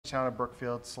Town of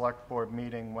Brookfield Select Board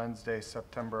meeting Wednesday,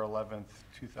 September 11th,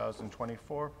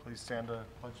 2024. Please stand to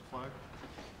pledge the flag.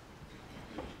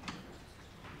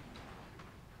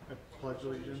 I pledge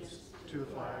allegiance to the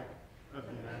flag of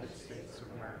the United States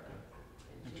of America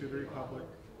and to the republic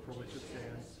for which it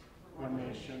stands, one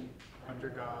nation, under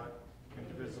God,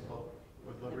 indivisible,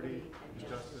 with liberty and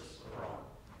justice for all.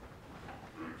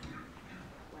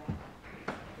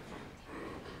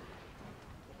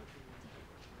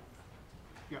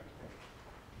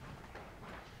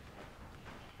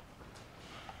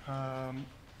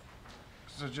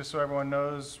 So just so everyone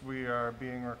knows, we are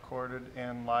being recorded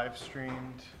and live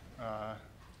streamed.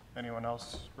 Anyone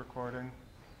else recording?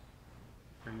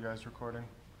 Are you guys recording?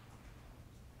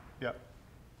 Yep.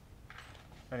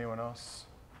 Anyone else?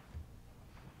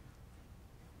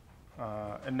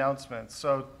 Announcements.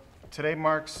 So today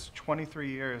marks 23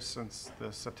 years since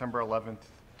the September 11th,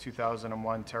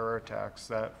 2001 terror attacks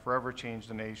that forever changed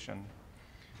the nation.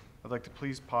 I'd like to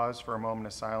please pause for a moment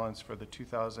of silence for the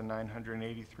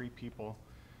 2,983 people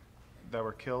that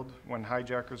were killed when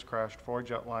hijackers crashed 4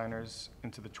 jetliners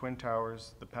into the Twin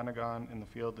Towers, the Pentagon, and the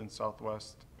field in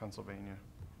Southwest Pennsylvania.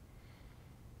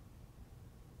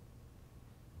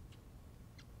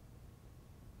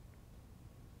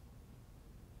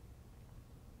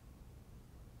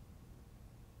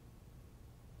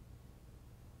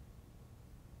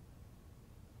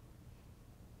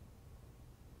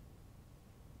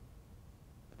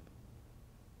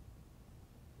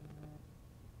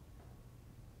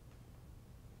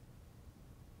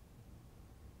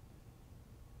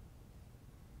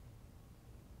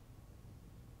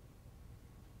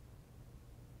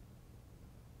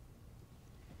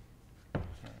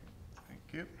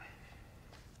 Thank you.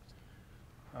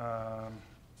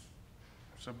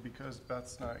 So because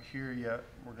Beth's not here yet,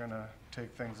 we're going to take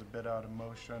things a bit out of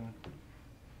motion.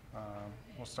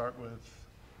 We'll start with,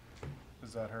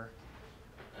 is that her?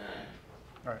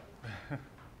 All right.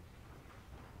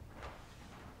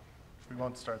 We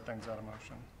won't start things out of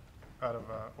motion, out of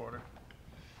order.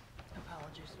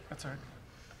 Apologies. That's all right.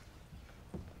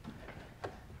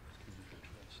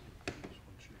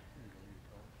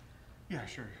 Yeah,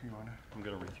 sure. You want to? I'm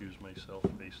going to recuse myself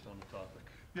based on the topic.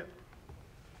 Yep.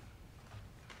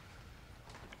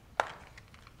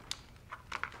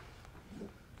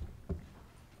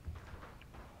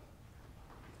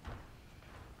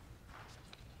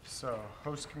 So,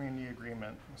 host community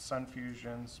agreement, Sun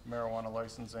Fusion's marijuana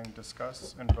licensing,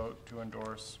 discuss and vote to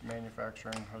endorse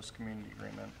manufacturing host community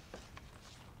agreement.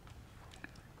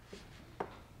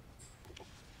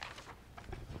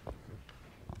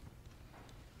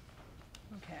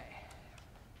 Okay.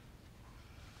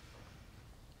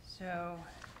 So,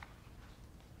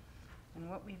 and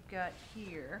what we've got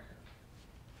here.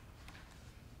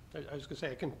 I was going to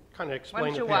say, I can kind of Why don't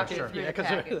explain you the walk package. through the Yeah, 'cause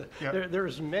packet? Yep.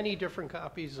 there's many different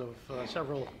copies of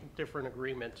several different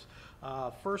agreements.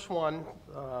 First one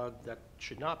that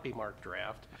should not be marked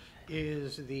draft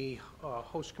is the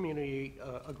host community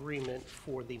agreement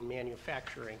for the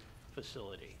manufacturing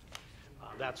facility.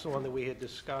 That's the one that we had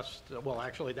discussed, well,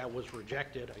 actually, that was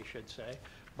rejected, I should say,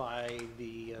 by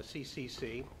the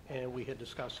CCC, and we had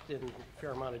discussed in a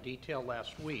fair amount of detail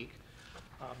last week.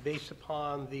 Based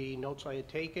upon the notes I had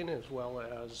taken, as well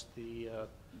as the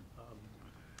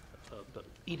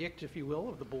edict, if you will,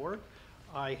 of the board,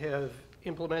 I have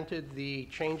implemented the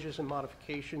changes and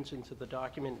modifications into the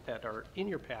document that are in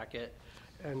your packet.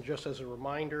 And just as a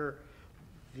reminder,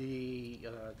 the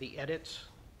edits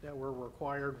that were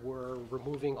required were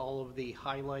removing all of the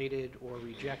highlighted or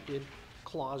rejected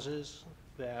clauses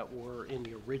that were in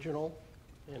the original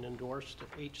and endorsed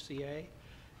HCA.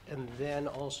 And then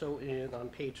also on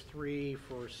page 3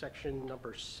 for section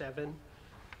number 7,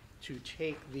 to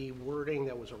take the wording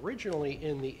that was originally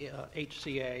in the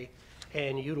HCA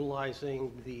and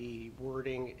utilizing the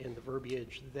wording in the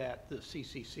verbiage that the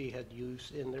CCC had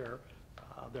used in their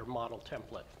model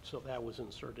template. So that was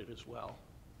inserted as well.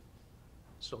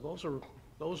 So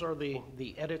those are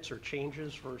the edits or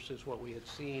changes versus what we had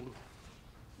seen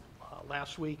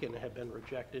last week and had been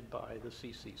rejected by the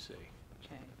CCC.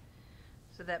 Okay.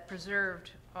 So that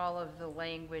preserved all of the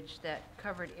language that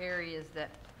covered areas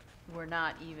that were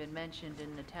not even mentioned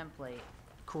in the template.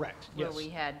 Correct, Where yes. we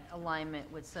had alignment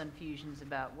with Sun Fusions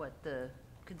about what the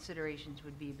considerations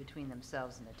would be between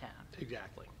themselves and the town.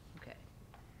 Exactly. Okay.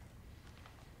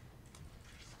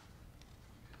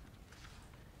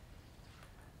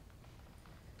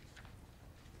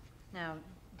 Now,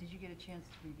 did you get a chance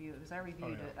to review it? Because I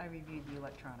reviewed it. I reviewed the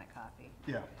electronic copy.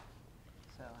 Yeah.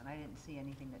 So, and I didn't see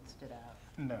anything that stood out.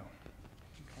 No.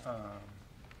 Okay.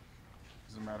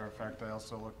 As a matter of fact, I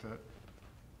also looked at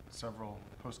several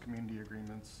host community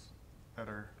agreements that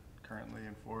are currently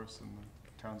in force in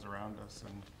the towns around us,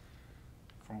 and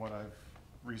from what I've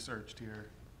researched here,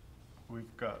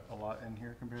 we've got a lot in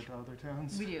here compared to other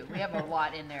towns. We do. We have a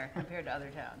lot in there compared to other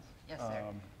towns. Yes, sir.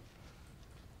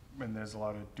 And there's a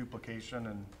lot of duplication,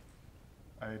 and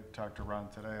I talked to Ron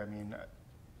today. I mean,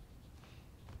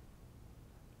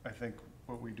 I think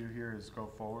what we do here is go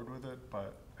forward with it,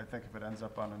 but I think if it ends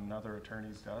up on another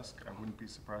attorney's desk, I wouldn't be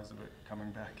surprised of it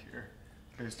coming back here,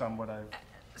 based on what I've,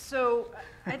 So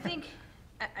I think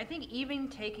even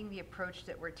taking the approach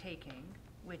that we're taking,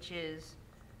 which is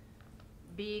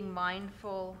being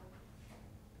mindful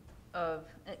of,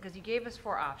 because you gave us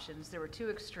 4 options. There were 2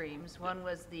 extremes. One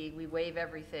was we waive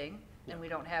everything and we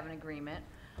don't have an agreement.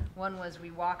 One was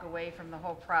we walk away from the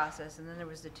whole process, and then there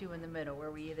was the 2 in the middle where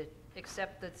we either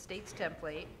accept the state's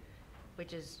template,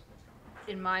 which is,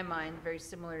 in my mind, very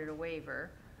similar to waiver,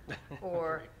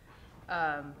 or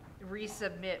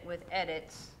resubmit with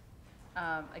edits.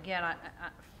 Again,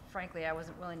 frankly, I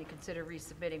wasn't willing to consider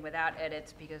resubmitting without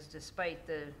edits, because despite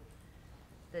the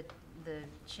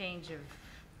change of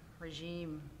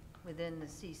regime within the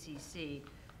CCC,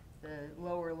 the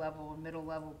lower level and middle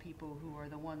level people who are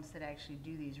the ones that actually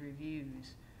do these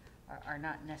reviews are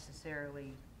not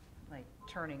necessarily like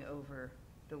turning over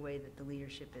the way that the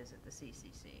leadership is at the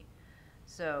CCC.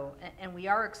 So, and we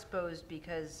are exposed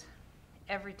because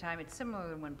every time, it's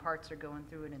similar to when parts are going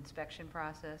through an inspection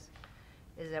process,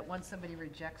 is that once somebody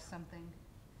rejects something,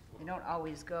 they don't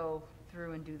always go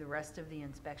through and do the rest of the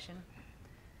inspection.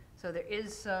 So there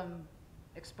is some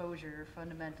exposure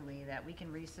fundamentally that we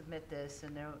can resubmit this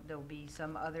and there'll be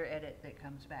some other edit that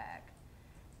comes back,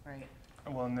 right?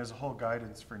 well, and there's a whole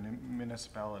guidance for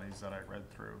municipalities that I read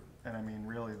through, and I mean,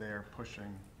 really, they are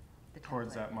pushing The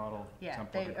towards template. that model Yeah,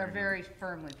 template they are agreement. very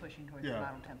firmly pushing towards the Yeah.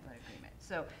 model template agreement.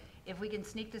 So if we can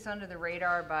sneak this under the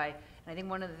radar by, and I think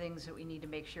one of the things that we need to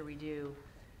make sure we do,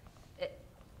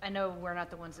 I know we're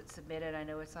not the ones that submitted, I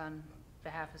know it's on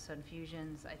behalf of Sun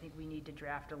Fusions. I think we need to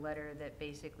draft a letter that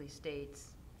basically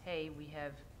states, hey, we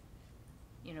have,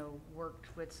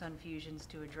 worked with Sun Fusions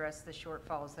to address the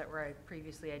shortfalls that were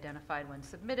previously identified when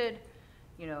submitted,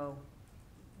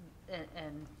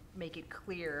 and make it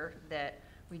clear that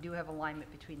we do have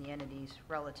alignment between the entities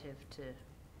relative to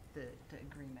the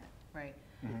agreement, right?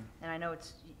 Mhm. And I know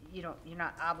you're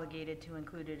not obligated to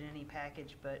include it in any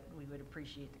package, but we would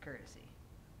appreciate the courtesy.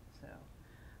 So,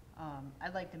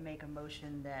 I'd like to make a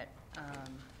motion that,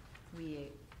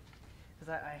 because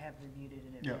I have reviewed it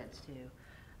in Yeah. advance too.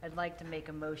 I'd like to make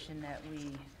a motion that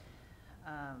we,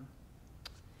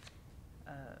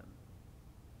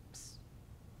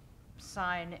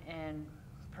 sign and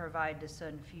provide to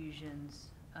Sun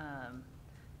Fusions,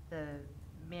 the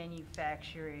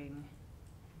manufacturing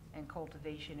and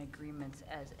cultivation agreements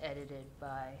as edited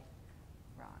by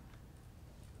Ron.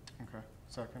 Okay,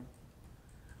 second.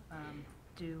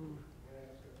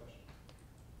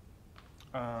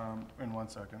 In 1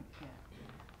 second.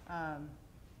 Yeah.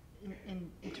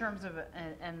 In terms of,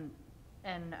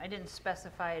 and I didn't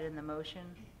specify it in the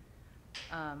motion,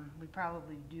 we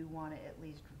probably do want to at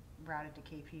least route it to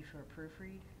KP for a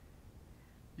proofread.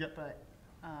 Yep. But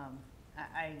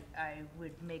I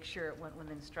would make sure it went with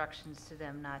instructions to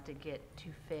them not to get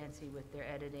too fancy with their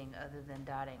editing other than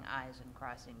dotting i's and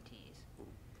crossing t's.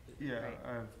 Yeah,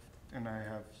 Right. I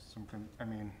have some,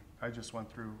 I just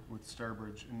went through with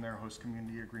Sturbridge in their host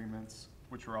community agreements,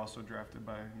 which were also drafted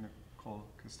by Nicole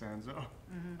Costanzo,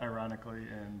 ironically,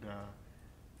 and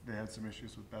they had some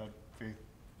issues with bad faith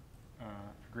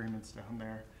agreements down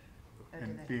there, Oh, did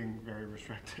and they? being very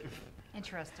restrictive.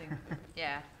 Interesting,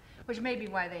 yeah. Which may be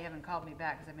why they haven't called me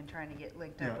back, because I've been trying to get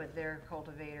linked Yeah. up with their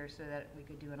cultivator so that we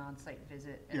could do an on-site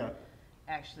visit Yeah. and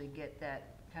actually get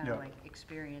that kind of Yeah. like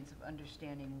experience of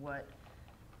understanding what,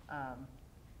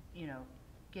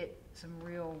 get some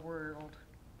real-world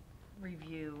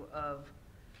review of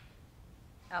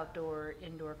outdoor,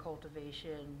 indoor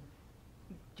cultivation,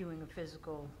 doing a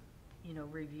physical,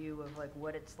 review of like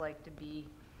what it's like to be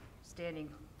standing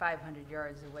 500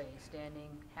 yards away, standing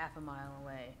half a mile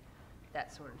away,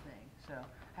 that sort of thing. So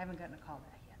I haven't gotten a call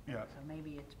back yet. Yeah. So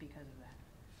maybe it's because of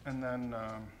that. And then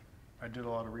I did a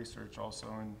lot of research also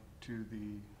into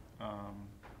the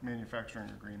manufacturing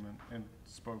agreement and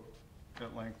spoke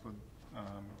at length with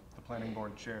the planning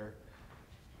board chair.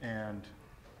 And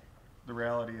the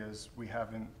reality is we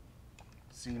haven't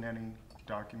seen any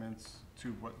documents to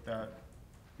what that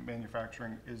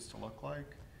manufacturing is to look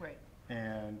like. Right.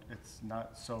 And it's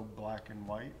not so black and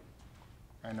white.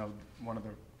 I know one of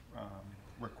the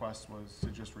requests was to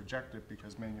just reject it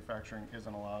because manufacturing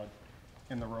isn't allowed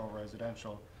in the rural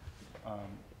residential.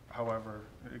 However,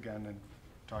 again, in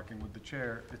talking with the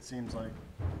chair, it seems like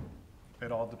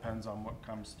it all depends on what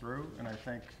comes through. And I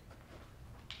think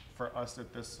for us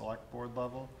at this select board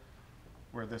level,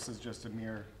 where this is just a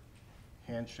mere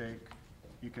handshake,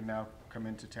 you can now come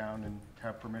into town and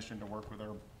have permission to work with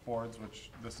our boards,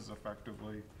 which this is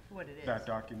effectively What it is. that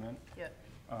document. Yep.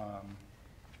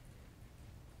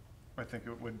 I think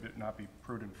it would not be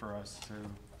prudent for us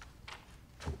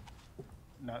to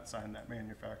not sign that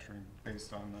manufacturing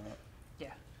based on that.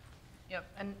 Yeah, yep,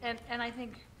 and I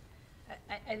think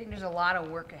there's a lot of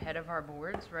work ahead of our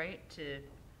boards, right? To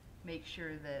make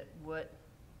sure that what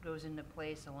goes into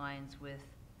place aligns with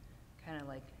kind of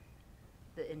like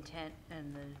the intent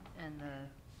and the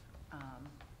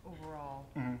overall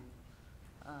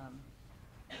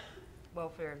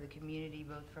welfare of the community,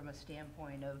 both from a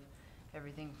standpoint of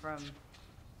everything from,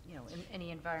 you know,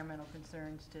 any environmental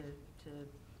concerns to,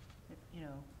 you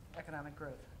know, economic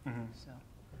growth. So,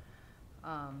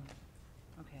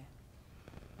 okay.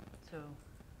 So,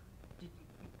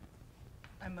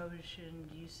 I motioned,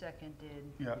 you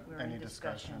seconded. Yeah, We're in any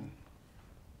discussion?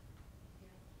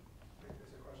 It's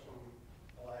a question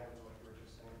aligned with what you were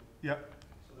just saying. Yep,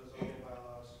 So the zoning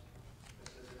bylaws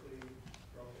specifically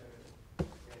prohibit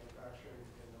manufacturing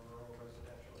in the rural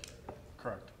residential area.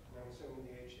 correct, And I'm assuming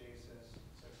the HA says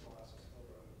 6 Molasses Hill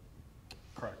Road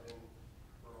correct, in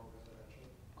rural residential.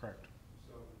 correct.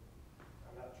 So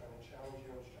I'm not trying to challenge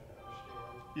you, I'm just trying to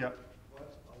understand Yep, what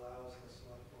allows the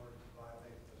select board to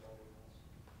violate the zoning laws.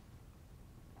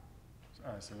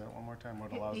 say that one more time,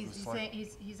 what allows the He's select? saying,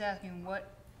 he's asking what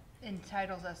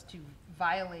entitles us to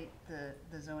violate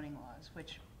the zoning laws,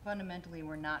 which fundamentally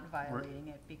we're not violating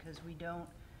it because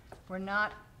we're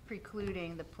not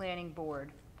precluding the planning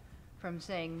board from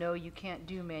saying, no, you can't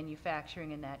do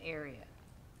manufacturing in that area.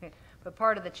 Okay? But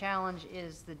part of the challenge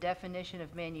is the definition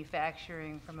of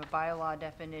manufacturing from a bylaw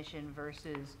definition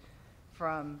versus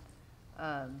from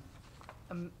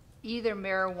either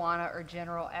marijuana or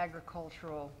general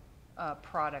agricultural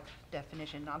product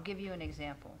definition. I'll give you an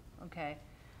example, okay?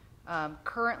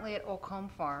 Currently at Oak Home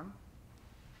Farm,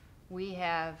 we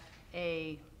have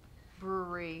a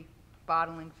brewery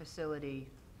bottling facility.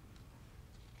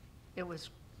 It was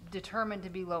determined to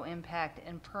be low impact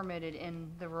and permitted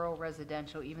in the rural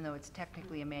residential, even though it's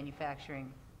technically a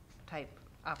manufacturing type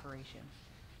operation.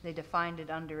 They defined it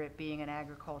under it being an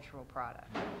agricultural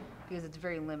product because it's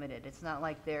very limited. It's not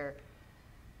like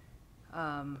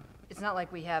it's not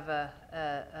like we have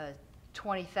a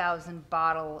 20,000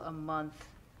 bottle a month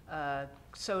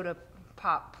soda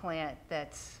pop plant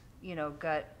that's, you know,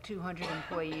 got 200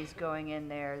 employees going in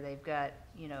there. They've got,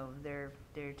 you know, their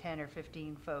 10 or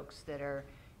 15 folks that are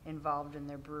involved in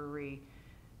their brewery,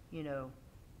 you know,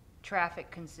 traffic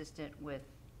consistent with,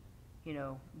 you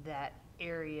know, that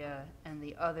area and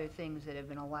the other things that have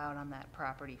been allowed on that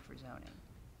property for zoning,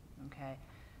 okay?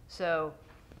 So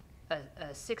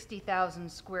a 60,000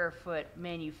 square foot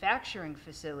manufacturing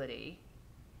facility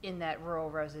in that rural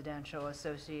residential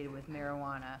associated with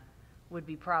marijuana would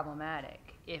be problematic.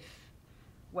 If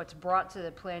what's brought to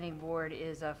the planning board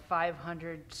is a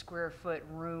 500 square foot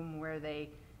room where they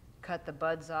cut the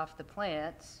buds off the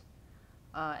plants,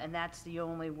 and that's the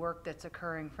only work that's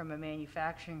occurring from a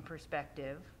manufacturing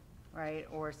perspective, right?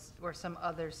 Or some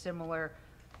other similar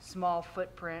small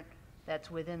footprint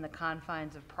that's within the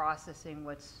confines of processing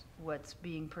what's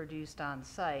being produced on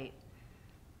site,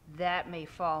 that may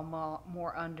fall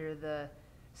more under the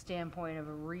standpoint of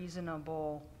a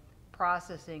reasonable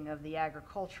processing of the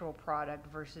agricultural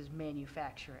product versus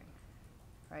manufacturing,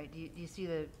 right? Do you see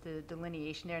the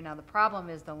delineation there? Now, the problem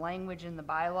is the language in the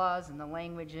bylaws and the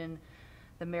language in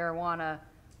the marijuana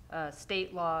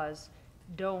state laws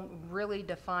don't really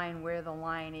define where the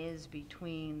line is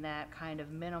between that kind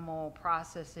of minimal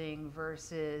processing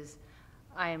versus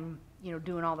I'm, you know,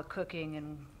 doing all the cooking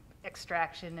and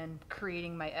extraction and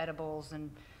creating my edibles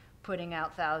and putting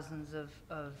out thousands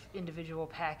of individual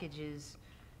packages,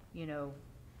 you know,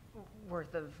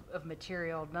 worth of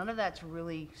material. None of that's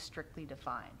really strictly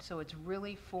defined. So it's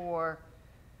really for,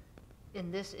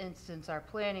 in this instance, our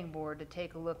planning board to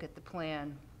take a look at the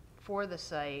plan for the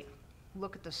site,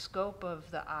 look at the scope of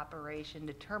the operation,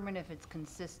 determine if it's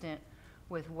consistent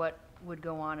with what would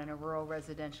go on in a rural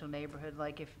residential neighborhood.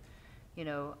 Like if, you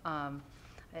know,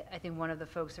 I think one of the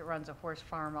folks that runs a horse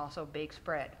farm also bakes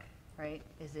bread, right?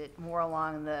 Is it more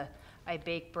along the, I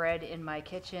bake bread in my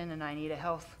kitchen and I need a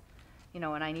health, you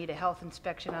know, and I need a health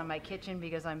inspection on my kitchen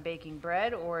because I'm baking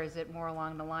bread? Or is it more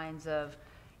along the lines of,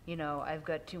 you know, I've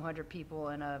got 200 people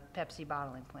in a Pepsi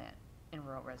bottling plant in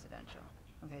rural residential?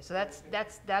 Okay, so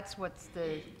that's what's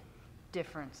the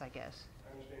difference, I guess.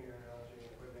 I understand your analogy, and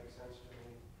it would make sense to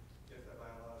me if the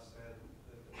bylaw said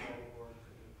that the planning board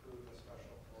could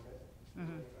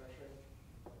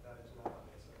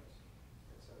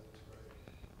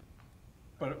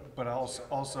But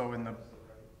also in the,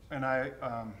 and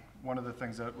one of the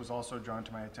things that was also drawn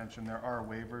to my attention, there are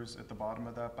waivers at the bottom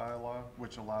of that bylaw,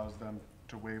 which allows them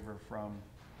to waiver from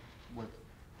what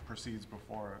proceeds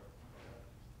before it.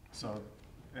 So,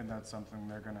 and that's something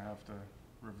they're gonna have to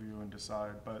review and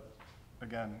decide. But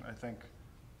again, I think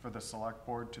for the select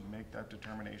board to make that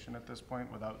determination at this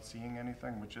point without seeing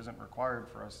anything, which isn't required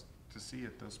for us to see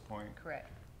at this point,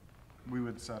 Correct. we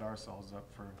would set ourselves up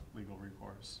for legal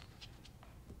recourse.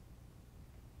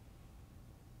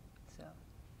 So,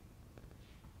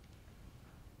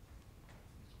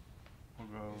 We'll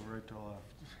go right to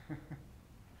left.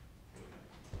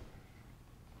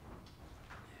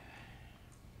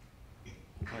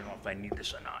 I don't know if I need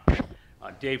this or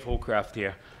not. Dave Holcraft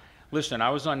here. Listen, I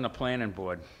was on the planning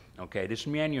board, okay? This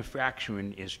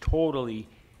manufacturing is totally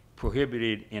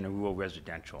prohibited in a rural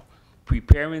residential.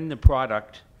 Preparing the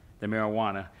product, the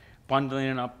marijuana, bundling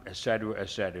it up, et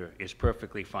cetera, is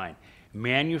perfectly fine.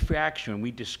 Manufacturing,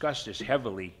 we discussed this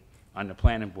heavily on the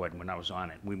planning board when I was on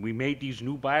it. We made these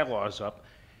new bylaws up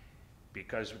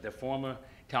because the former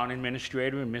town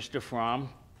administrator and Mr. Fromm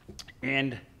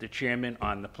and the chairman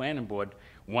on the planning board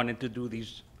wanted to do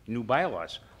these new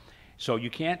bylaws. So you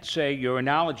can't say your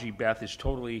analogy, Beth, is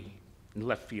totally in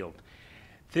left field.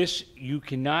 This, you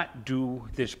cannot do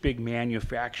this big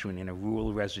manufacturing in a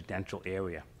rural residential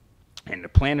area. And the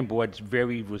planning board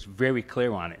was very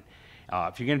clear on it.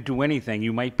 If you're gonna do anything,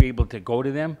 you might be able to go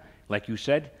to them, like you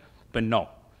said, but no,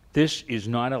 this is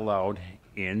not allowed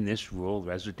in this rural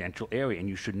residential area, and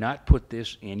you should not put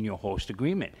this in your host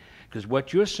agreement. Because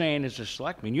what you're saying as a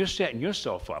selectman, you're setting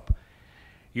yourself up.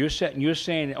 You're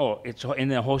saying, oh, it's in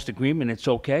the host agreement, it's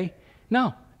okay?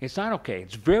 No, it's not okay.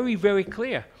 It's very, very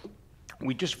clear.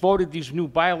 We just voted these new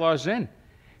bylaws in.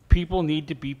 People need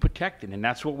to be protected, and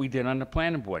that's what we did on the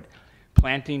planning board.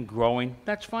 Planting, growing,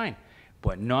 that's fine,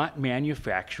 but not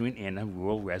manufacturing in a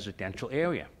rural residential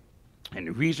area. And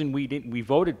the reason we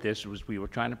voted this was we were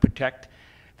trying to protect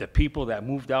the people that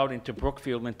moved out into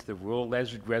Brookfield, into the rural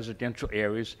residential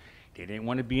areas. They didn't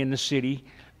want to be in the city.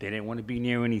 They didn't want to be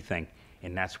near anything.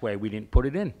 And that's why we didn't put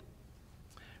it in.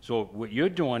 So what you're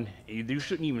doing, you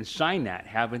shouldn't even sign that,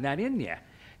 having that in there.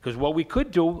 Because what we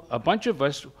could do, a bunch of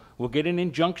us will get an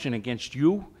injunction against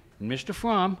you and Mr.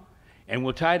 Fromm, and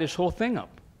we'll tie this whole thing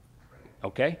up.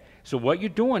 Okay? So what you're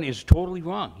doing is totally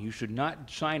wrong. You should not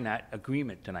sign that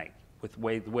agreement tonight with the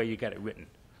way you got it written.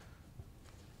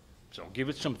 So give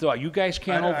it some thought. You guys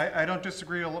can't I don't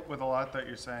disagree with a lot that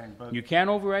you're saying, but you can't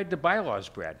override the bylaws,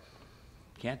 Brad.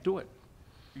 Can't do it.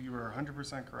 you are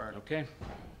 100% correct. Okay?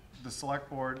 The select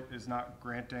board is not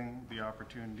granting the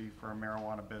opportunity for a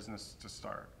marijuana business to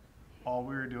start. All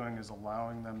we are doing is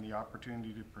allowing them the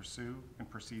opportunity to pursue and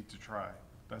proceed to try.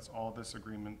 That's all this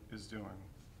agreement is doing.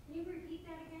 Can you repeat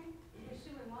that again?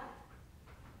 Pursuing what?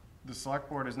 The select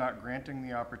board is not granting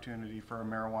the opportunity for a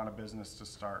marijuana business to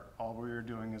start. All we are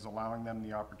doing is allowing them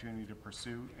the opportunity to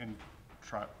pursue and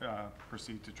try,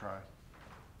 proceed to try.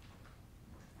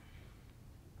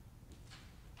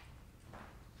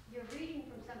 You're reading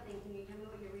from something. Can you tell me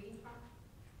what you're reading from?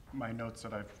 My notes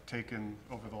that I've taken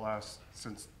over the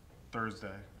since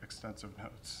Thursday, extensive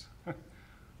notes.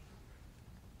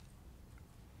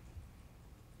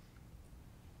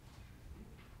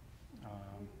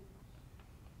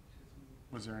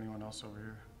 Was there anyone else over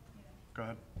here? Go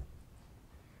ahead.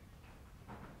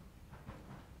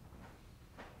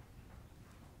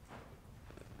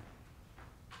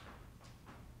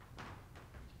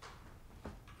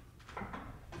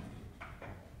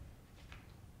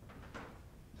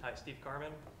 Hi, Steve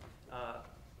Carmen.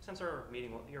 Since your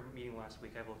meeting last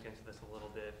week, I've looked into this a little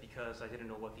bit because I didn't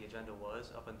know what the agenda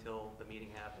was up until the meeting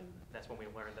happened. That's when we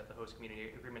learned that the host community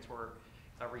agreements were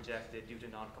rejected due to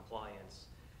non-compliance.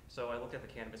 So I looked at the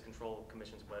Cannabis Control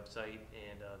Commission's website,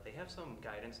 and they have some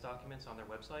guidance documents on their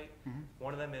website. Mm-hmm.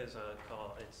 One of them is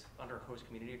it's under host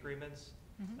community agreements,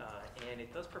 and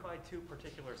it does provide two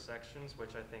particular sections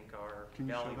which I think are Can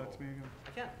you valuable. show that to me again? I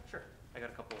can, sure. I got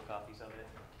a couple of copies of it.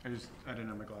 I didn't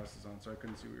have my glasses on, so I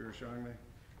couldn't see what you were showing me.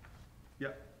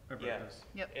 Yeah, I've Yeah. read this.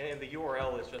 Yep. And the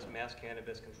URL is just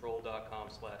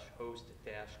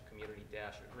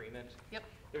masscannabiscontrol.com/host-agreement. Yep.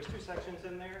 There's two sections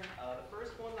in there. The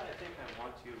first one that I think I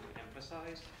want to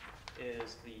emphasize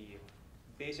is the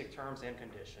basic terms and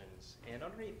conditions. And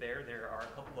underneath there are a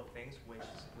couple of things which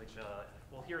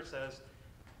well, here it says,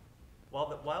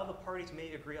 while the parties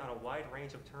may agree on a wide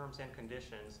range of terms and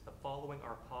conditions, the following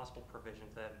are possible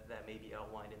provisions that may be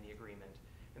outlined in the agreement.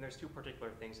 And there's two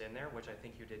particular things in there, which I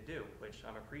think you did do, which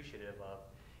I'm appreciative of,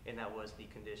 and that was the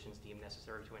conditions deemed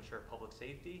necessary to ensure public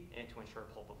safety and to ensure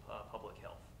public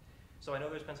health. So I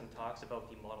know there's been some talks about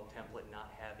the model template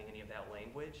not having any of that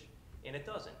language, and it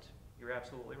doesn't. You're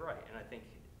absolutely right. And I think,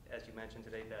 as you mentioned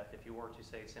today, Beth, if you were to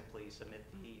say simply submit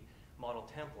the model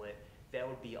template, that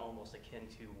would be almost akin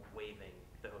to waiving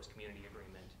the host community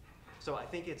agreement. So I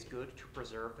think it's good to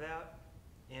preserve that.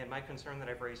 And my concern that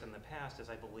I've raised in the past is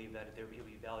I believe that it would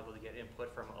be valuable to get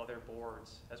input from other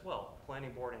boards as well,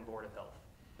 Planning Board and Board of Health.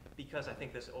 Because I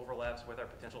think this overlaps with our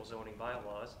potential zoning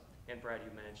bylaws. And Brad,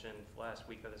 you mentioned last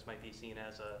week that this might be seen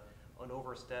as an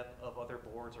overstep of other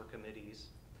boards or committees.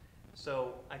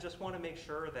 So I just want to make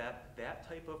sure that that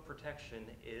type of protection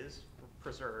is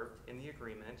preserved in the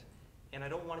agreement. And I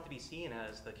don't want it to be seen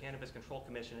as the Cannabis Control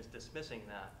Commission is dismissing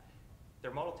that.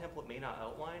 Their model template may not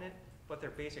outline it, but their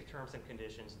basic terms and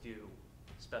conditions do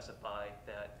specify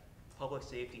that public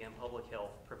safety and public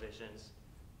health provisions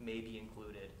may be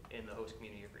included in the host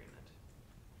community agreement.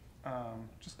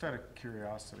 Just out of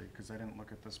curiosity, because I didn't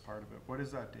look at this part of it, what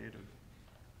is that dated?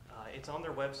 It's on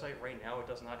their website right now. It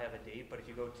does not have a date, but if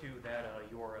you go to that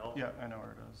URL, Yeah, I know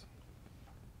where it is.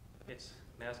 it's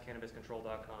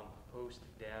masscannabiscontrol.com,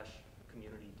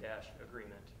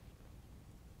 host-community-agreement.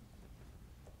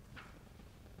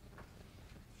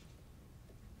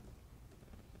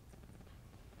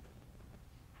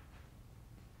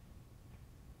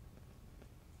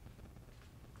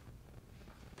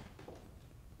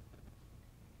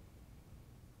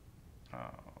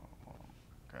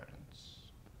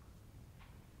 Guidance.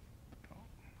 No.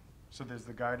 So there's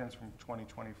the guidance from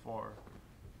 2024.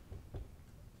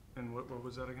 And what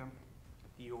was that again?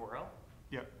 The URL,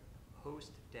 Yeah.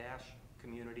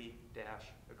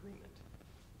 host-community-agreement.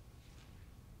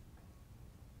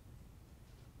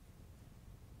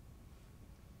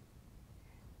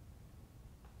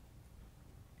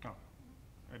 Oh,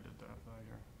 I did that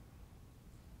here.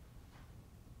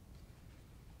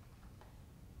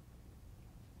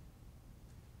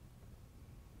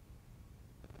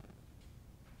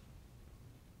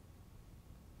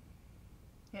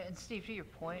 Yeah, and Steve, to your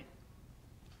point,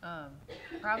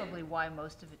 probably why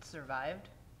most of it survived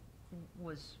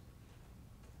was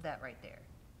that right there,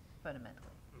 fundamentally.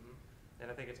 And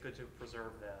I think it's good to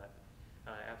preserve that,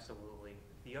 absolutely.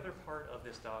 The other part of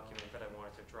this document that I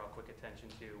wanted to draw quick attention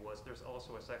to was there's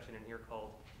also a section in here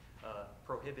called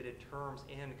prohibited terms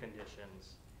and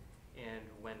conditions. And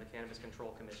when the Cannabis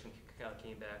Control Commission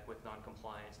came back with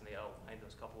noncompliance and they outlined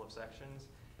those couple of sections,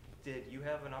 did you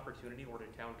have an opportunity, or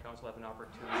did town council have an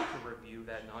opportunity to review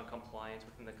that noncompliance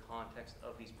within the context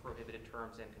of these prohibited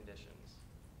terms and conditions?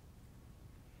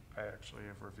 I actually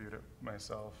have reviewed it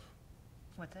myself.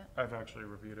 What's that? I've actually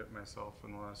reviewed it myself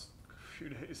in the last few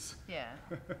days. Yeah.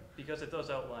 Because it does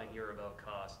outline here about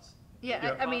costs. Yeah,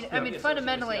 Yeah. I mean, Cost associated with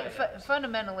fundamentally, CIS.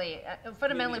 fundamentally,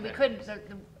 we Community couldn't,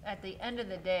 at the end of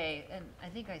the day, and I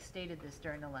think I stated this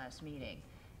during the last meeting,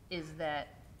 is that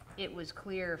it was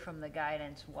clear from the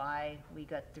guidance why we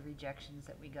got the rejections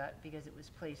that we got, because it was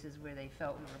places where they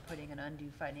felt we were putting an undue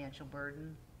financial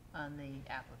burden on the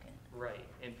applicant. Right,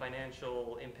 and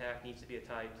financial impact needs to be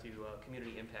tied to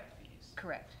community impact fees.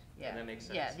 Correct, yeah. And that makes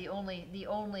Yeah, sense. the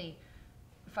only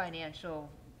financial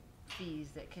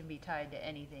fees that can be tied to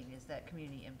anything is that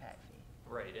community impact fee.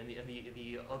 Right, and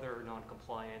the other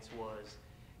non-compliance was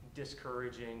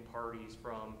discouraging parties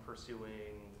from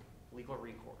pursuing legal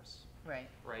recourse. Right.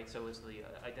 Right, so it's the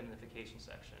identification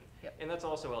section. Yep. And that's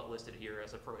also outlisted here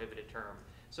as a prohibited term.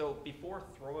 So before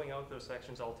throwing out those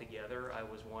sections altogether, I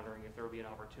was wondering if there would be an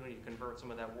opportunity to convert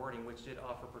some of that wording, which did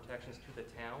offer protections to the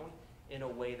town, in a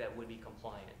way that would be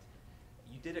compliant.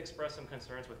 You did express some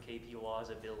concerns with KP Law's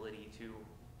ability to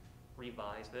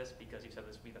revise this, because you said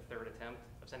this would be the third attempt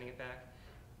of sending it back.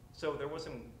 So there was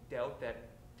some doubt that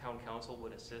town council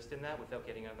would assist in that without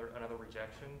getting another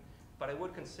rejection. But I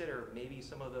would consider maybe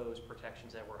some of those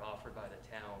protections that were offered by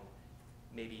the town,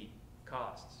 maybe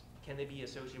costs. Can they be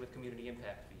associated with community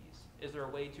impact fees? Is there a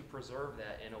way to preserve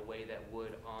that in a way that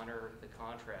would honor the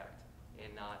contract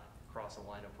and not cross a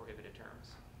line of prohibited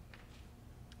terms?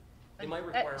 It might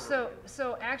require review.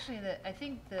 So actually, I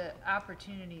think the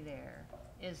opportunity there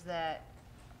is that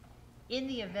in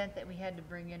the event that we had to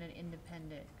bring in an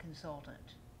independent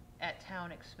consultant at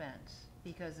town expense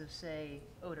because of, say,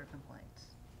 odor complaints,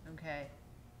 okay?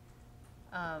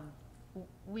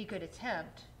 We could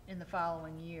attempt in the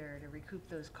following year to recoup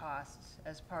those costs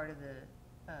as part of the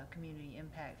community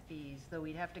impact fees, though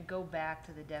we'd have to go back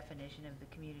to the definition of the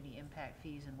community impact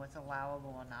fees and what's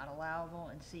allowable and not allowable,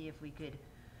 and see if we could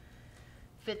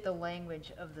fit the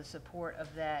language of the support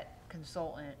of that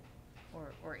consultant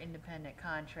or independent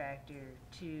contractor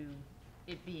to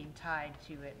it being tied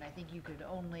to it. And I think you could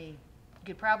only you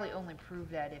could probably only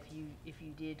prove that if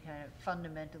you did kind of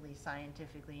fundamentally,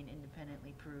 scientifically, and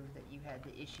independently prove that you had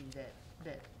the issue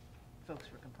that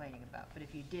folks were complaining about. But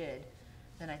if you did,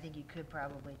 then I think you could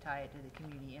probably tie it to the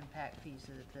community impact fee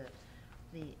so that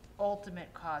the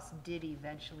ultimate cost did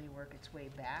eventually work its way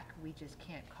back. We just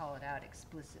can't call it out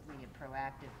explicitly and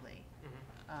proactively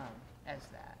as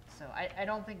that. So I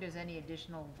don't think there's any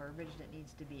additional verbiage that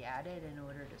needs to be added in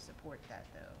order to support that,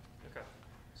 though. Okay.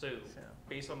 So,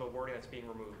 based on the wording that's being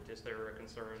removed, is there a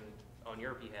concern on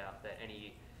your behalf that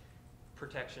any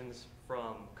protections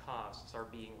from costs are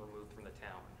being removed from the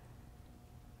town?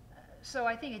 So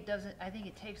I think it doesn't, I think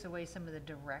it takes away some of the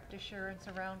direct assurance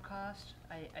around cost.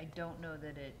 I don't know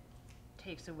that it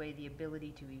takes away the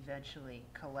ability to eventually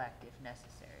collect if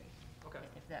necessary. Okay.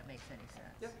 If that makes any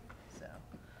sense. Yep. So,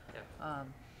 Yeah.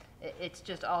 it's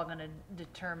just all gonna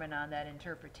determine on that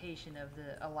interpretation of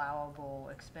the allowable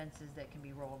expenses that can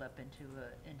be rolled up into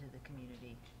the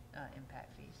community,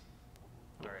 impact fees.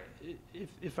 All right.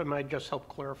 If I might just help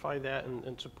clarify that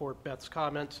and support Beth's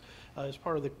comments, as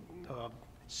part of the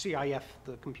CIF,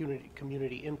 the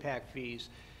community impact fees,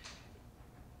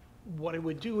 what it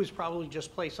would do is probably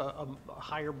just place a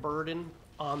higher burden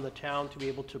on the town to be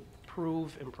able to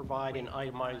prove and provide and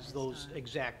itemize those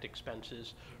exact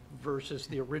expenses versus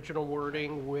the original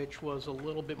wording, which was a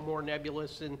little bit more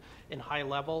nebulous and high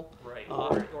level. Right,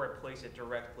 or place it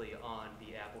directly on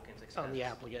the applicant's expense. On the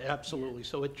applicant, absolutely.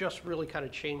 So it just really kind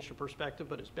of changed the perspective,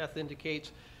 but as Beth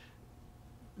indicates,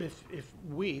 if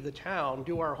we, the town,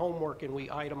 do our homework and we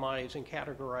itemize and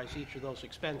categorize each of those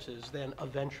expenses, then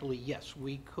eventually, yes,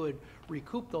 we could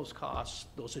recoup those costs,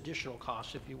 those additional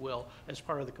costs, if you will, as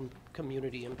part of the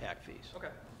community impact fees. Okay,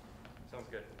 sounds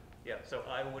good. Yeah, so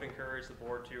I would encourage the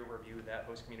board to review that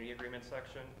host community agreement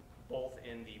section, both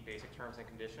in the basic terms and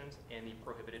conditions and the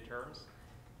prohibited terms,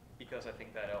 because I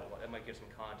think that it might give some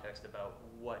context about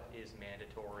what is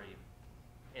mandatory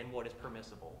and what is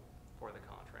permissible for the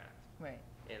contract. Right.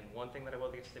 And one thing that I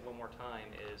will say one more time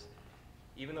is,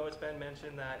 even though it's been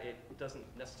mentioned that it doesn't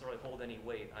necessarily hold any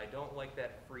weight, I don't like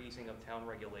that freezing of town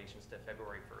regulations to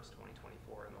February 1st,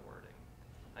 2024 in the wording.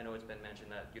 I know it's been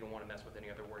mentioned that you don't want to mess with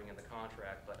any other wording in the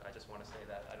contract, but I just want to say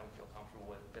that I don't feel comfortable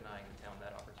with denying the town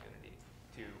that opportunity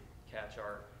to catch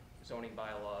our zoning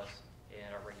bylaws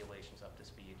and our regulations up to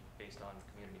speed based on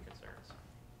community concerns.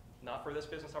 Not for this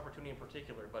business opportunity in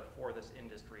particular, but for this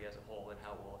industry as a whole and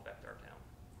how it will affect our town.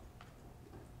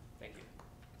 Thank you.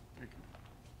 Thank you.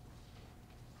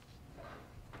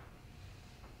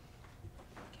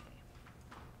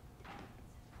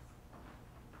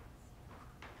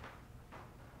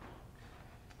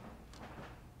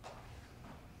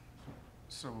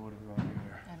 So what do we want to do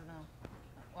here? I don't know.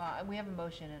 Well, we have a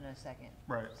motion and a second.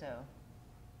 Right. So,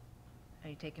 are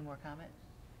you taking more comment?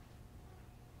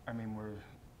 I mean, we're,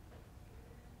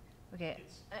 Okay.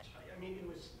 I mean, it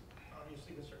was,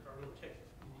 obviously, Mr. Carmen would take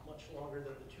much longer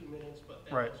than the 2 minutes, but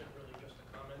that Right. wasn't really just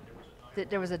a comment, there was a dialogue.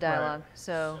 There was a dialogue, so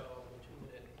So, the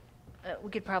 2-minute, we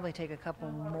could probably take a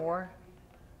couple more.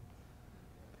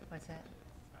 What's that?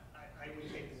 I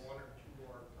would take 1 or 2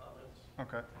 more comments.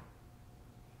 okay.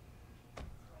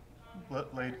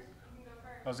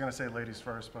 I was gonna say ladies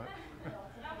first, but.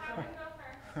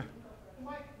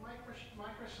 My question,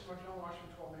 John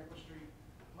Washington, 12 Maple Street.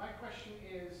 My question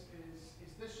is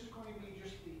this going to be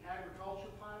just the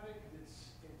agriculture part of it?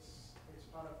 It's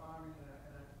part of farming in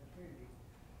a community.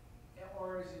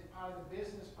 Or is it part of the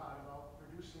business part about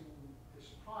producing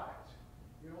this product?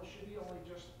 You know, it should be only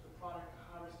just the product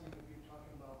harvesting if you're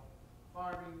talking about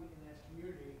farming in that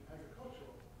community,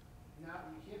 agricultural. Now,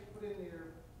 you can't put in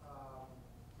there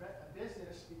a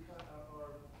business because,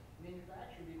 or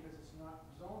manufacturing because it's not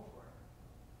zoned for it.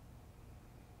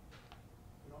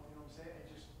 You know what I'm saying?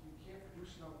 You can't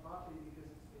produce it on property because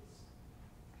it's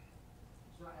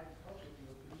not agricultural if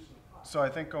you're producing a product. So I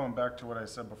think going back to what I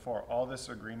said before, all this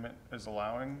agreement is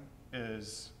allowing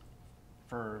is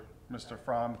for Mr.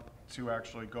 Fromm to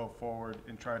actually go forward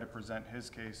and try to present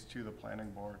his case to the planning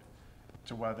board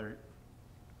to whether,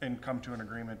 and come to an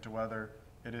agreement to whether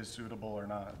it is suitable or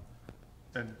not.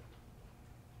 And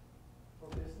For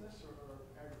business or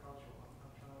agricultural?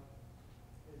 I'm trying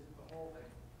to, is it the whole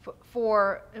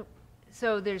thing?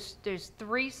 So there's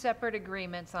 3 separate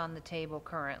agreements on the table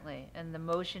currently, and the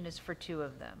motion is for 2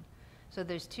 of them. So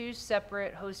there's 2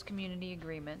 separate host community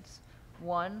agreements,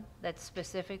 one that's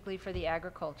specifically for the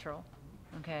agricultural,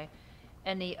 okay?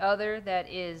 And the other that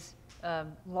is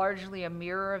largely a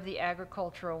mirror of the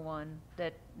agricultural one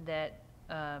that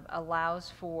allows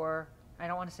for, I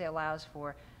don't want to say allows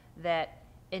for, that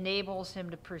enables him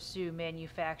to pursue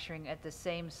manufacturing at the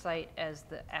same site as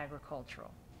the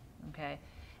agricultural, okay?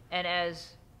 And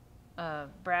as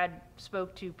Brad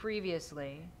spoke to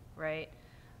previously, right?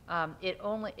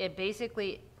 It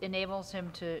basically enables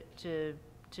him to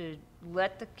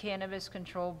let the Cannabis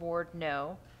Control Board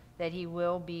know that he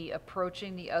will be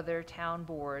approaching the other town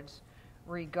boards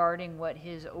regarding what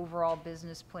his overall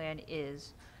business plan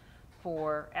is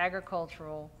for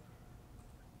agricultural,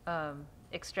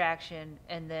 extraction,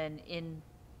 and then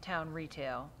in-town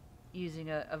retail using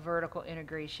a vertical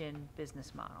integration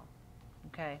business model,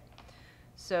 okay?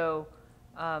 So,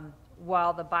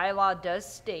 while the bylaw does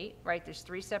state, right, there's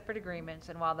 3 separate agreements,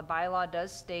 and while the bylaw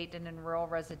does state that in rural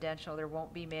residential there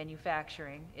won't be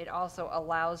manufacturing, it also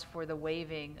allows for the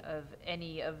waiving of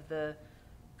any of the,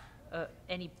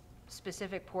 any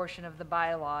specific portion of the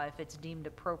bylaw if it's deemed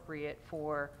appropriate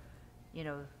for, you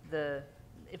know,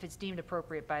 if it's deemed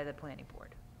appropriate by the planning board,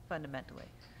 fundamentally.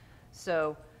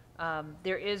 So,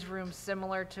 there is room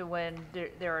similar to when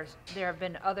there have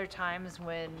been other times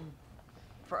when,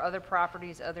 for other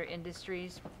properties, other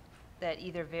industries, that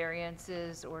either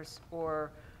variances or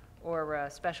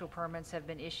special permits have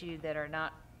been issued that are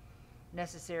not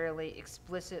necessarily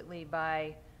explicitly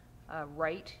by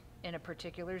right in a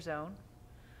particular zone.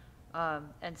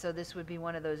 And so this would be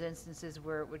one of those instances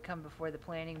where it would come before the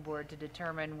planning board to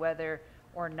determine whether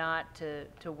or not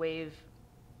to waive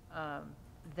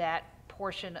that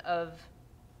portion of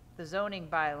the zoning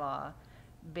bylaw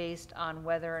based on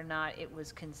whether or not it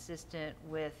was consistent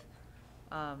with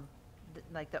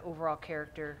like the overall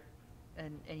character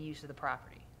and use of the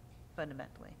property,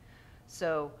 fundamentally.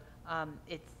 So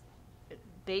it's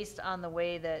based on the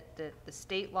way that the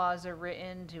state laws are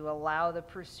written to allow the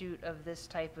pursuit of this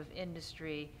type of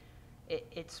industry,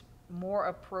 it's more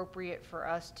appropriate for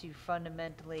us to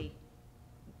fundamentally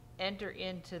enter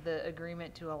into the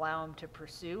agreement to allow him to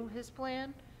pursue his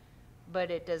plan, but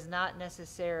it does not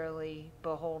necessarily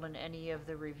beholden any of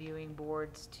the reviewing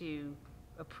boards to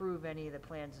approve any of the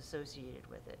plans associated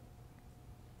with it.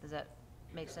 Does that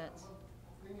make sense? Well,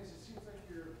 the thing is, it seems like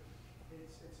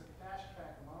it's a fast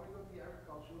track. Why don't we go to the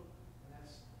agricultural, and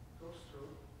that goes through,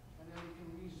 and then we can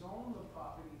rezone the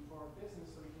property for a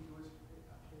business, so we can do it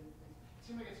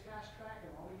seems like it's fast track,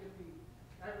 and why don't we get the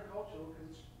agricultural, because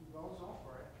it's well zoned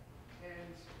for it,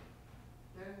 and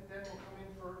then we'll come in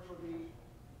for the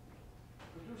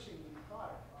producing the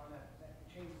product on that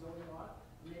change the zoning on,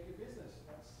 and make a business.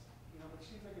 That's, you know, it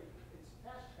seems like it's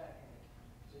fast tracking it.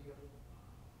 So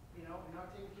you know, you're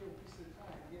not taking care of a piece at a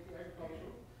time. You get the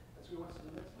agricultural, that's what he wants to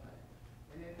do next time.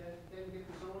 And then get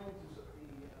the zoning to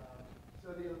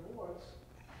so the other boards,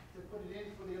 to put it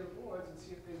in for the other boards and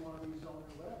see if they want to rezone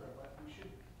or whatever. But we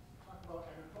should talk about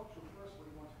agricultural first, what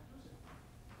he wants to produce it.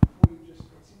 Before you just,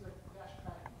 it seems like fast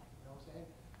tracking, you know what I'm saying?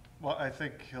 Well, I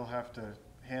think he'll have to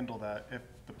handle that if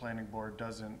the planning board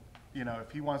doesn't, you know,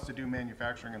 if he wants to do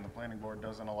manufacturing and the planning board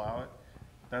doesn't allow it,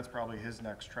 that's probably his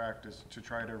next track, is to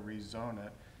try to rezone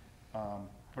it.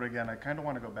 But again, I kind of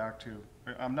want to go back to,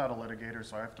 I'm not a litigator,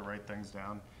 so I have to write things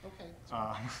down. Okay.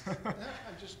 I'm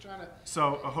just trying to.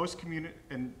 So a host community,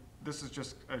 and this is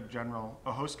just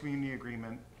a host community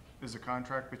agreement is a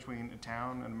contract between a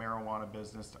town and a marijuana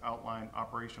business to outline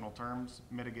operational terms,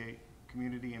 mitigate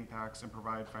community impacts, and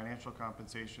provide financial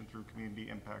compensation through community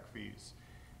impact fees.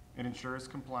 It ensures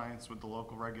compliance with the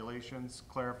local regulations,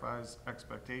 clarifies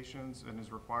expectations, and is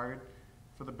required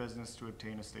for the business to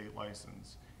obtain a state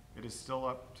license. It is still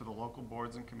up to the local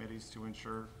boards and committees to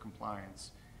ensure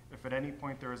compliance. If at any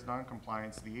point there is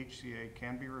non-compliance, the HCA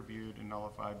can be reviewed and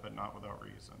nullified, but not without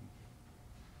reason.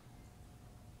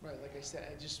 Right, like I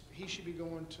said, he should be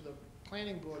going to the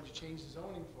planning board to change the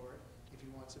zoning for it if he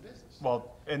wants a business.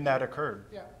 Well, and that occurred.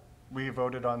 Yeah. We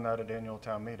voted on that at annual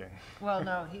town meeting. Well,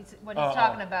 no, what he's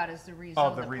talking about is to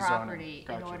rezone the the rezoning. property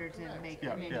in Gotcha. order to make Yeah,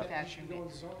 yeah. manufacturing. He should go to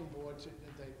the zoning board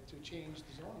to change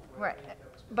the zoning for it. Right, I think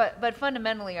that was good. but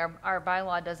fundamentally, our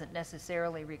bylaw doesn't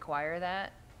necessarily require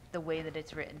that, the way that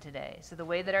it's written today. So the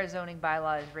way that our zoning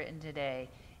bylaw is written today,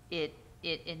 it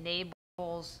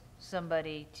enables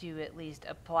somebody to at least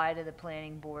apply to the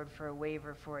planning board for a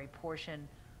waiver for a portion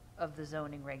of the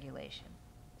zoning regulation.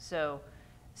 So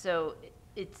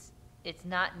it's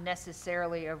not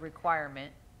necessarily a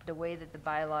requirement, the way that the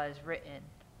bylaw is written,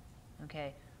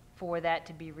 okay, for that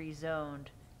to be rezoned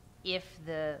if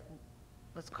the,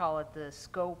 let's call it the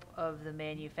scope of the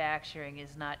manufacturing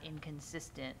is not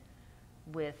inconsistent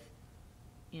with,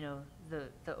 you know,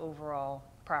 the overall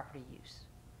property use.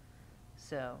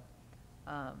 So,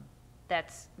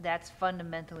 that's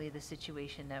fundamentally the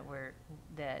situation that we're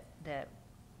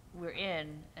in,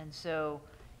 and so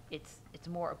it's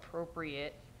more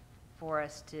appropriate for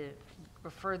us to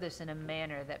refer this in a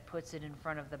manner that puts it in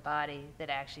front of the body that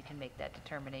actually can make that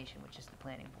determination, which is the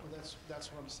planning board. Well,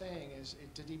 that's what I'm saying, is,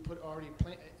 did he put already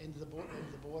into the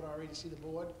board already to see the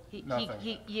board?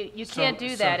 Nothing. You So- can't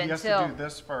do that So he has until. to do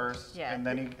this first, Yeah, and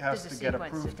then he has there's a to get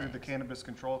sequence of approved through the things. Cannabis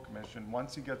Control Commission.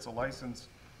 Once he gets a license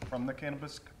from the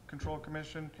Cannabis Control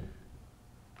Commission,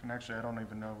 and actually, I don't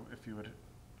even know if you would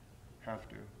have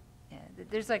to. Yeah,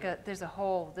 there's a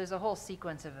whole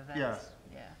sequence of events.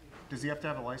 Yeah. Does he have to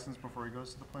have a license before he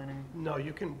goes to the planning? No,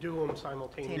 you can do them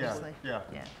simultaneously. Yeah, Seriously. yeah.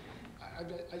 Yeah.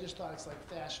 I just thought it's like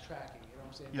fast tracking, you know what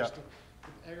I'm saying? Yeah. Just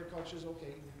the agriculture's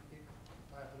okay, you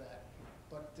apply for that.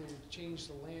 But to change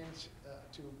the land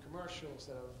to commercial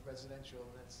instead of residential,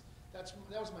 that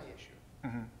was my issue,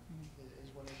 Mhm.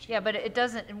 is when they changed. Yeah, but it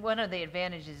doesn't, and one of the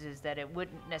advantages is that it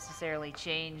wouldn't necessarily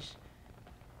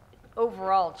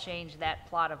overall change that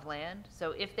plot of land.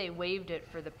 So if they waived it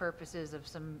for the purposes of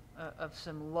some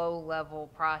low-level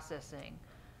processing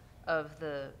of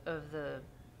the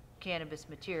cannabis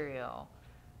material,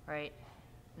 right?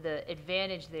 The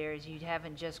advantage there is you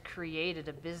haven't just created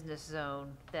a business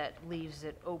zone that leaves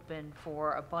it open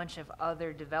for a bunch of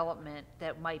other development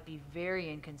that might be very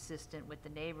inconsistent with the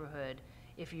neighborhood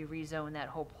if you rezone that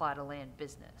whole plot of land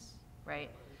business, right?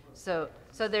 So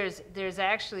there's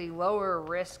actually lower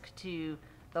risk to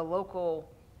the local,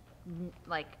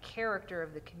 like, character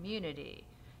of the community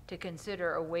to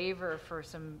consider a waiver for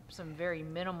some very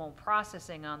minimal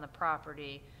processing on the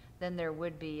property than there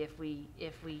would be if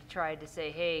we tried to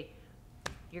say, hey,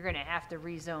 you're gonna have to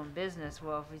rezone business.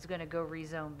 Well, if he's gonna go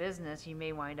rezone business, you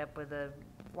may wind up with a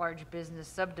large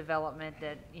business subdevelopment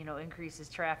that, increases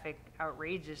traffic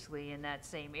outrageously in that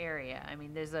same area. I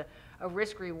mean, there's a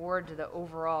risk reward to the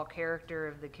overall character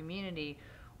of the community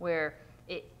where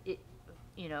it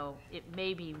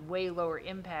may be way lower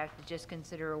impact to just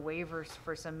consider a waiver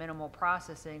for some minimal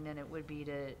processing than it would be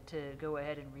to go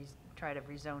ahead and try to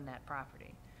rezone that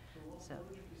property. So. What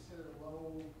would you consider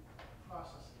low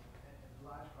processing and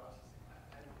large processing?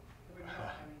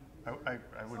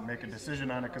 I wouldn't make a decision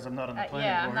on it because I'm not on the planning board.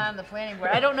 Yeah, I'm not on the planning board.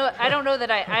 I don't know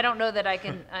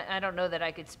that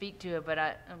I could speak to it, but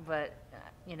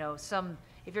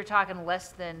if you're talking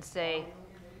less than, say,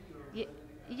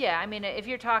 yeah, I mean, if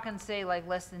you're talking, say, like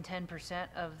less than 10%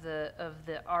 of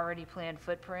the already planned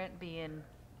footprint being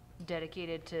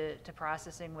dedicated to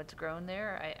processing what's grown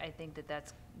there, I think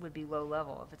that would be low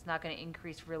level. If it's not going to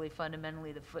increase really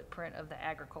fundamentally the footprint of the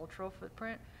agricultural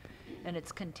footprint, and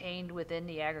it's contained within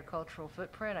the agricultural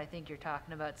footprint, I think you're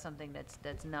talking about something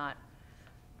that's not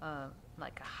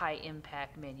like a high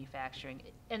impact manufacturing.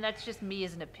 And that's just me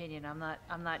as an opinion.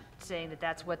 I'm not saying that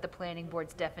that's what the planning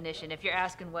board's definition. If you're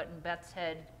asking what in Beth's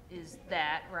head is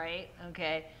that, right?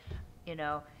 Okay,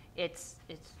 it's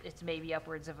maybe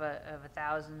upwards of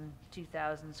 1,000,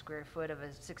 2,000 square foot of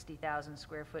a 60,000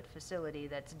 square foot facility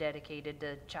that's dedicated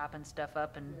to chopping stuff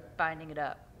up and binding it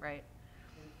up, right?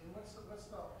 And what's the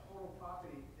total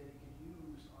property that you could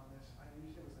use on this? I know you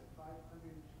said it was like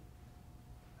 500,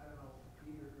 I don't know,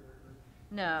 feet or.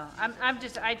 No,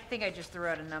 I think I just threw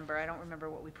out a number. I don't remember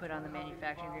what we put on the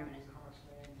manufacturing agreement. How much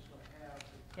land you're just gonna have?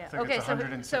 Yeah, I think okay, it's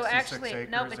so 166 actually,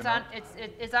 nope, acres it's and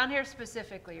on, it's on here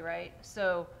specifically, right?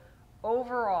 So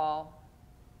overall,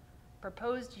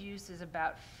 proposed use is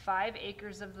about 5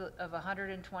 acres of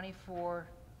 124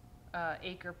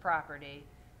 acre property,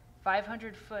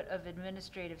 500 foot of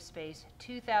administrative space,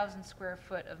 2,000 square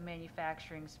foot of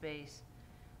manufacturing space.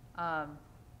 And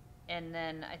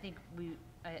then I think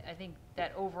I think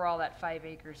that overall that 5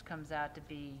 acres comes out to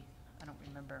be, I don't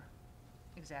remember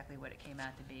exactly what it came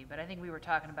out to be, but I think we were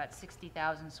talking about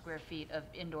 60,000 square feet of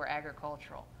indoor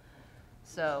agricultural.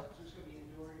 So, It's gonna be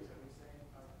indoor, is that what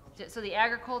you're saying? so the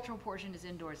agricultural portion is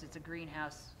indoors. It's a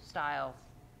greenhouse style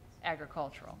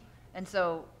agricultural. And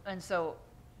so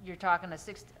you're talking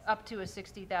up to a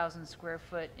 60,000 square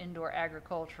foot indoor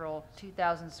agricultural,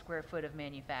 2,000 square foot of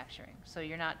manufacturing. So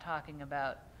you're not talking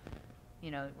about,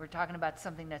 we're talking about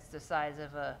something that's the size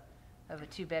of a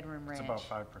 2-bedroom ranch. It's about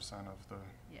 5% of the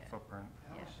Yeah. footprint.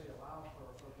 How much they allow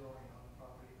for growing on the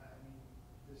property? I mean,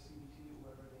 the CBT,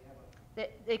 whatever they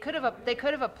have They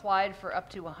could have applied for up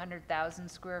to 100,000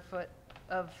 square foot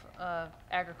of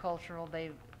agricultural.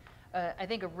 I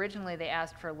think originally they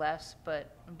asked for less,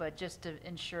 but just to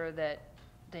ensure that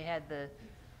they had the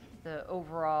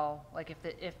overall, like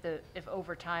if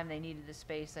over time they needed the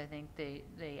space, I think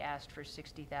they asked for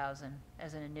 60,000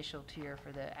 as an initial tier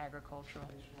for the agricultural.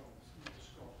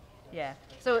 Yeah,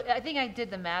 so I think I did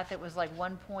the math. It was like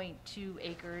 1.2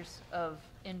 acres of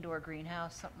indoor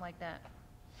greenhouse, something like that.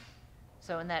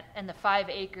 So and the 5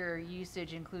 acre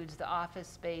usage includes the office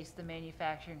space, the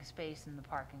manufacturing space, and the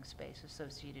parking space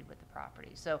associated with the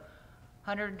property. So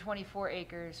 124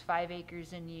 acres, 5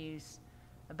 acres in use,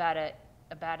 about an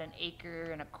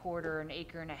acre and a quarter, an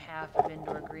acre and a half of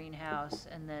indoor greenhouse,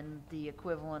 and then the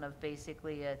equivalent of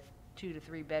basically a 2 to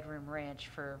 3 bedroom ranch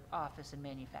for office and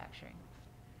manufacturing.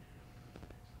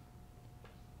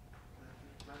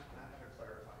 I have a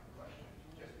clarifying question,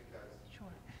 just because. Sure.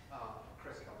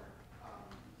 Chris Hiller.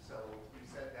 So you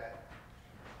said that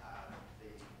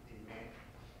the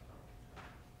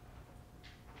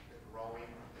growing is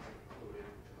included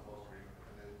in the host agreement,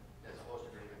 and then there's a host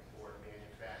agreement for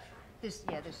manufacturing. There's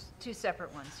 2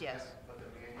 separate ones, yes. But the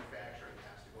manufacturing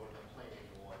has to go to the planning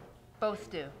board.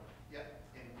 Both do, Yep,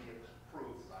 and be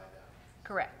approved by them.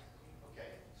 correct.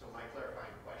 Okay, so my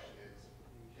clarifying question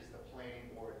is the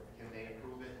planning board, can they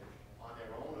approve it on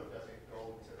their own, or does it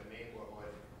go to the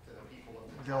neighborhood, to the people of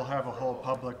the They'll have a whole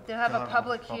public. They'll have a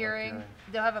public hearing,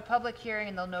 they'll have a public hearing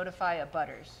and they'll notify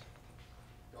abutters.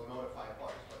 They'll notify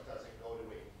butters, but does it go to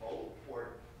a vote,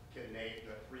 or can they,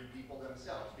 the 3 people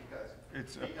themselves, because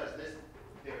this,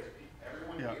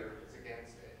 everyone Yeah. here is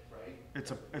against it, right?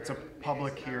 It's a There's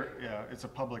public minutes and hear, everything. yeah, it's a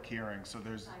public hearing, so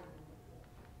there's,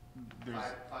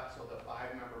 So the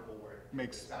 5-member board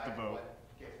Makes the decides vote. what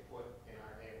gets put in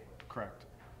our neighborhood. correct.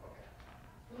 Okay.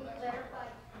 Can you clarify,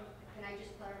 can I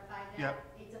just clarify that? Yep.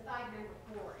 It's a 5-member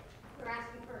board. We're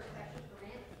asking for a special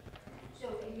permit,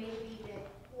 so it may be that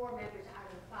 4 members out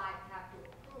of the 5 have to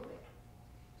approve it.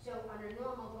 So on a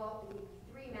normal vote, it would be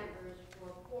 3 members,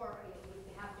 or 4, it would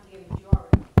have to be a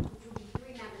majority, which would be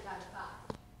 3 members out of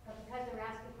 5. But because they're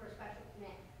asking for a special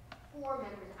permit, 4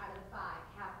 members out of the 5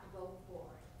 have to vote for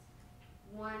it.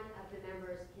 One of the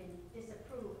members can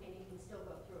disapprove and it can still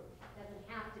go through. It doesn't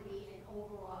have to be an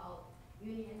overall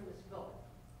unanimous vote.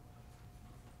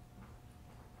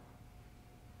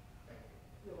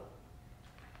 You're welcome.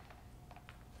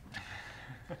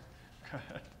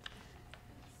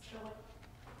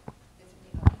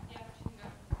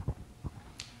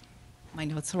 My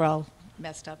notes are all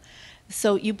messed up.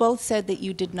 So you both said that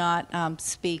you did not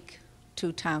speak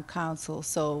to town council.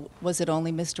 So was it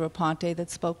only Mr. Aponte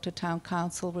that spoke to town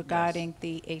council regarding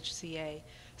the HCA?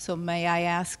 So may I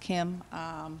ask him,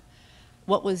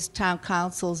 what was town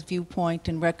council's viewpoint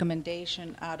and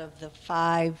recommendation out of the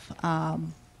 5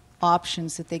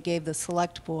 options that they gave the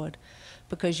select board?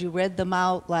 Because you read them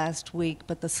out last week,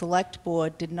 but the select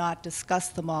board did not discuss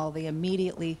them all. They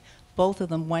immediately, both of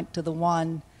them went to the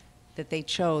one that they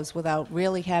chose without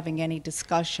really having any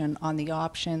discussion on the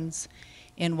options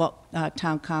in what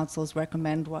town council's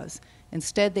recommend was.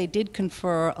 Instead, they did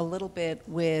confer a little bit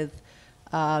with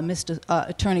Mr.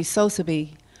 Attorney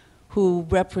Sosaby, who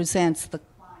represents the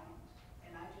client,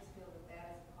 and I just feel that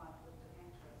that is a conflict of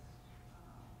interest.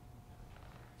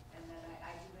 And then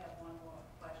I do have one more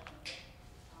question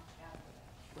after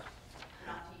that,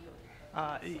 not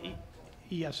to you.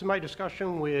 Yes, in my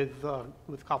discussion with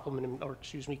Copeland, or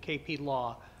excuse me, KP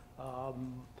Law,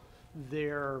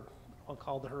 their, I'll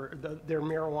call her, their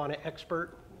marijuana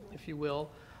expert, if you will,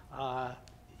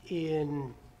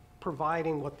 in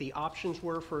providing what the options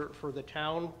were for the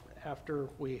town after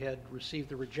we had received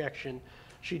the rejection,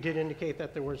 she did indicate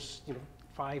that there was,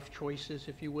 5 choices,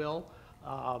 if you will.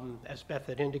 As Beth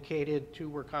had indicated, 2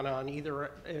 were kind of on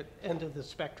either end of the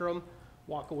spectrum,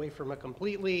 walk away from it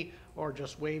completely, or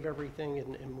just waive everything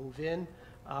and move in.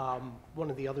 One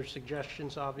of the other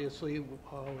suggestions, obviously,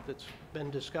 that's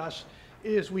been discussed,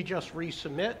 is we just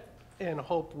resubmit and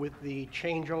hope with the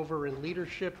changeover in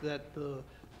leadership that the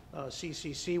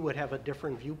CCC would have a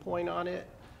different viewpoint on it.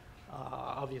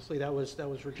 Obviously, that was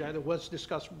rejected. It was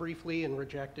discussed briefly and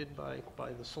rejected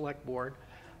by the select board.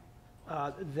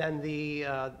 Then the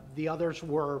others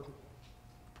were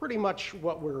pretty much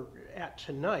what we're at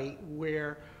tonight,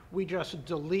 where we just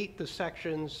delete the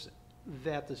sections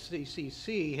that the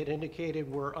CCC had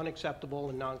indicated were unacceptable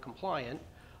and non-compliant.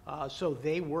 So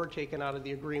they were taken out of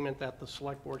the agreement that the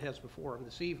select board has before them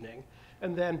this evening.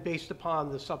 And then based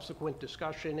upon the subsequent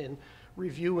discussion and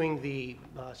reviewing the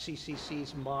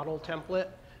CCC's model template,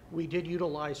 we did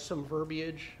utilize some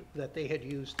verbiage that they had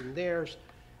used in theirs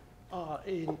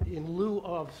in lieu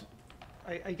of,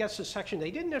 I guess, the section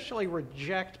they didn't necessarily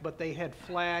reject, but they had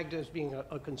flagged as being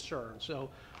a concern. So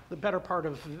the better part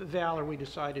of valor, we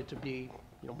decided to be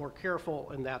more careful,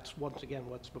 and that's once again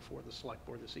what's before the select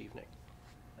board this evening.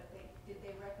 But did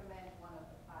they recommend one of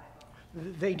the 5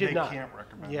 options? They did not. They can't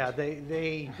recommend. Yeah,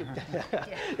 they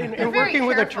in They're very working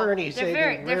with careful. attorneys, they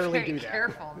rarely do They're very that.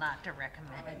 careful not to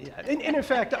recommend. Yeah, and in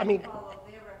fact, I mean, Follow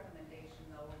their recommendation,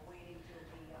 though, of waiting till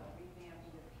the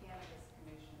revamping of the Cannabis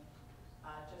Commission,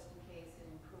 just in case it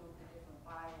improved the different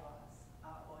bylaws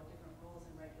or different rules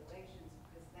and regulations,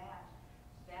 because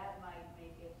that might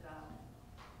make it,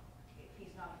 if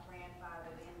he's not grandfathered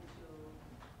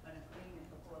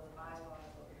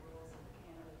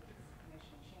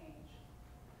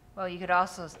Well, you could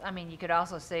also, you could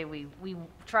also say we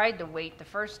tried to wait the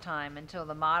first time until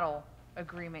the model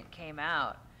agreement came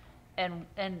out. And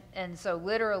so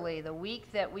literally, the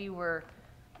week that we were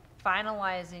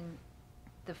finalizing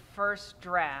the first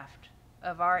draft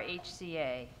of our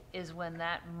HCA is when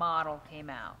that model came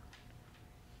out.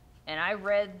 And I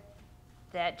read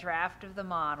that draft of the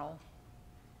model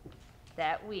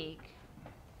that week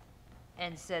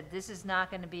and said, this is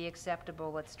not going to be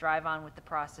acceptable, let's drive on with the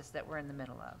process that we're in the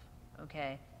middle of,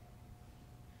 okay?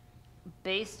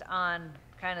 Based on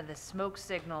kind of the smoke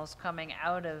signals coming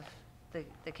out of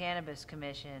the Cannabis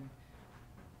Commission,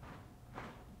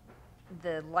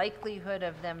 the likelihood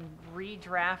of them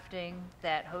redrafting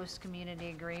that host community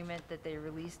agreement that they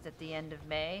released at the end of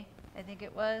May, I think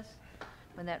it was,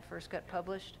 when that first got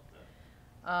published,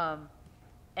 and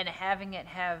having it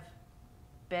have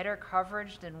better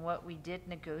coverage than what we did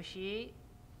negotiate,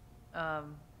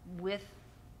 with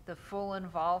the full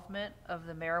involvement of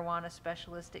the marijuana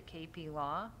specialist at KP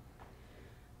Law.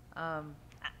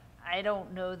 I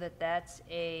don't know that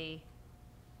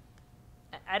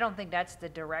I don't think that's the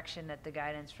direction that the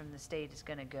guidance from the state is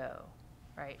gonna go,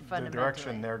 right? The Fundamentally.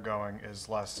 direction they're going is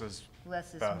less is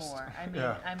Less is best. more.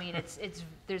 Yeah. It's,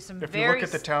 there's some If very. you look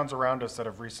at the towns around us that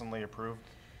have recently approved,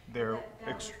 they're,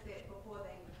 That was before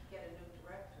they get a new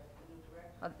director,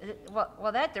 the new director.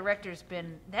 Well, that director's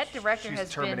been, that director has been.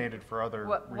 she's terminated for other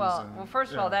Well, reasons. well,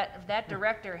 first of all, Yeah. that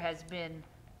director has been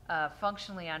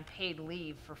functionally on paid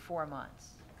leave for 4 months,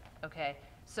 okay?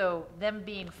 So them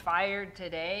being fired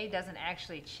today doesn't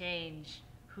actually change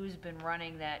who's been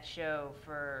running that show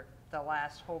for the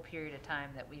last whole period of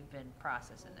time that we've been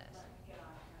processing this. Let me get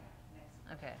on to my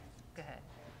next. Okay, go ahead.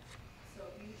 So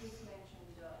you just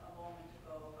mentioned a moment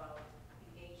ago about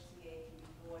the HCA can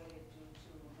be voided due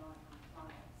to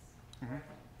non-compliance. Mhm.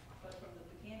 But from the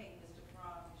beginning, Mr.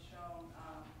 Fromm has shown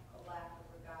a lack of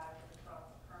regard for the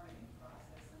proper permitting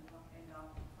process and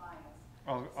non-compliance.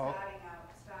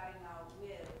 Starting out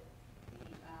with the,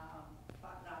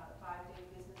 not the 5-day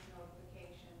business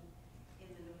notification in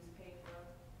the newspaper,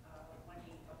 when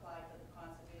he applied for the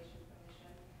Conservation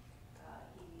Commission.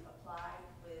 He applied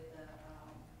with,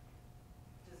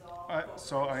 dissolved.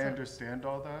 So I understand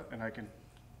all that, and I can,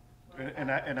 and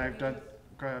I've done,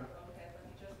 go ahead. Okay, let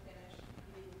me just finish.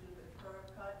 You didn't do the curb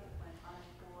cut, it went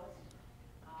unenforced.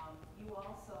 You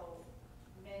also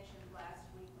mentioned last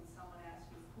week when someone asked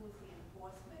you who's the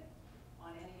enforcement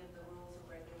on any of the rules or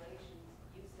regulations,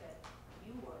 you said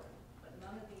you were, but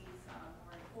none of these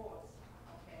were enforced,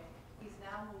 okay? He's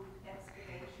now moved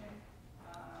excavation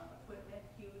equipment,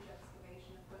 huge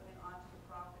excavation equipment onto the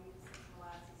property, 6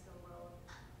 Molasses Hill Road.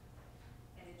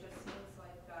 And it just seems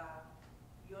like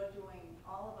you're doing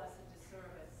all of us a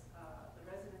disservice, the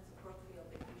residents of Brookfield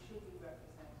that you should be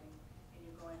representing, and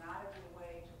you're going out of your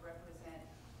way to represent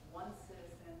one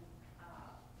citizen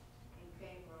in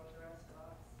favor of the rest of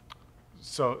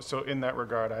us. So in that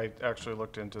regard, I actually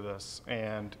looked into this,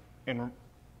 and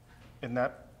in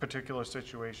that particular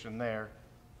situation there,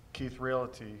 Keith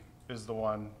Realty is the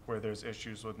one where there's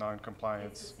issues with It's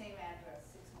non-compliance. the same address,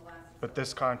 6 Molasses. But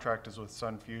this contract is with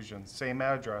Sun Fusion, same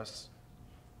address,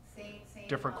 Same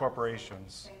different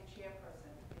corporations. Same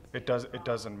chairperson. It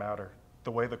doesn't matter.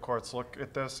 The way the courts look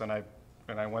at this, and I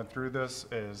went through this,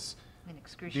 is In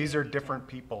excruciating these are detail. different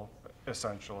people,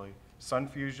 essentially. Sun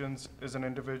Fusions is an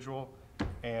individual,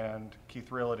 and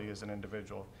Keith Realty is an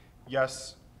individual.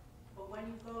 Yes, But when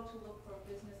you go to look for a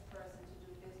business person to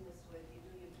do business with, you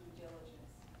do your due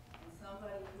diligence. And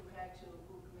somebody who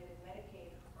committed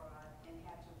Medicaid fraud and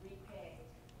had to repay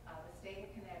the state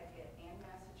of Connecticut and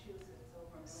Massachusetts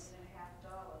over $1.5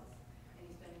 million, and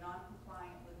he's been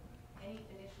non-compliant with any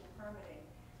initial permitting,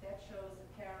 that shows the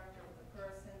character of the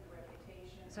person, the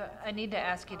reputation. So I need to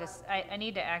ask you to, I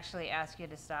need to actually ask you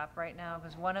to stop right now,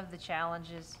 because one of the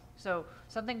challenges, so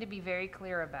something to be very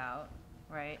clear about,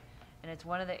 right? And it's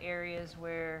one of the areas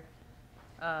where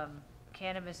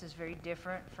cannabis is very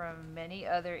different from many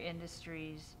other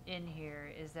industries in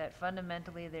here, is that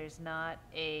fundamentally there's not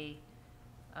a,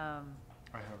 I have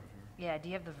it here. yeah, do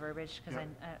you have the verbiage? Because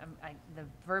the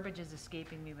verbiage is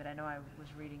escaping me, but I know I was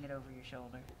reading it over your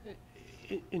shoulder.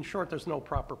 In short, there's no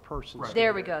proper person. Right.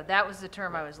 There we go. That was the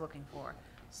term I was looking for.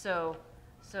 So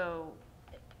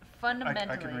fundamentally.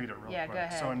 I can read it real quick. Yeah, go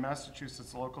ahead. So in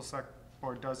Massachusetts, the local select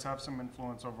board does have some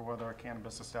influence over whether a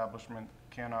cannabis establishment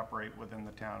can operate within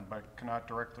the town, but cannot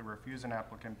directly refuse an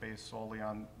applicant based solely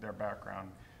on their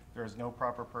background. There is no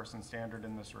proper person standard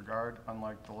in this regard,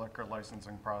 unlike the liquor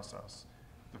licensing process.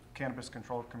 The Cannabis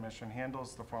Control Commission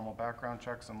handles the formal background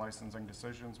checks and licensing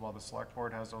decisions, while the select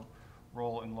board has a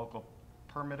role in local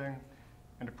permitting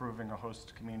and approving a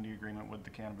host community agreement with the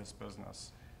cannabis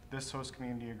business. This host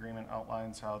community agreement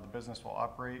outlines how the business will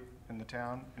operate in the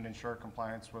town and ensure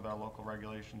compliance with our local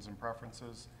regulations and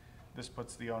preferences. This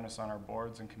puts the onus on our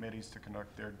boards and committees to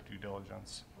conduct their due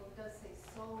diligence. Well, it does say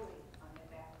solely on their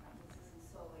background. This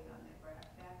isn't solely on their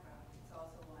background. It's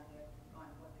also on their, on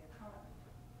what their current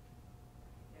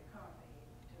behavior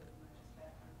too, not just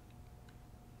background.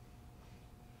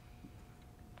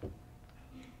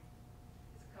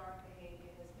 His current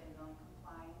behavior has been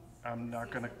non-compliance. I'm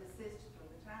not gonna- Cease and desist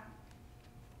through the town.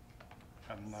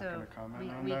 I'm not So going to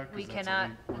comment on we- that. 'cause we that's a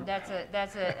cannot, legal-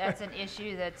 that's an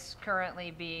issue that's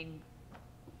currently being,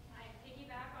 I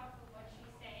piggyback off of what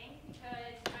she's saying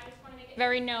because I just want to make it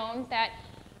very known that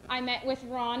I met with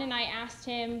Ron and I asked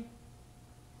him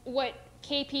what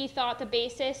KP thought the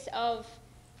basis of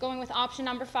going with option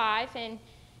number 5, and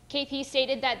KP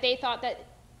stated that they thought that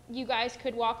you guys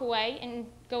could walk away and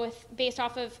go with based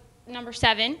off of number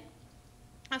 7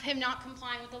 of him not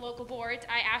complying with the local boards.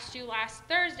 I asked you last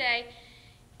Thursday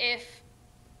if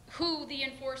who the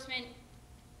enforcement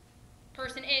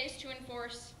person is to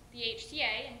enforce the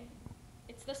HCA, and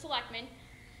it's the selectman.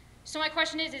 So my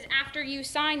question is after you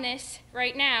sign this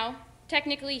right now,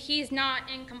 technically he's not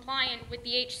in compliant with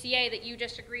the HCA that you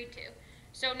just agreed to.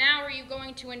 So now are you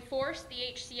going to enforce the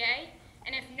HCA?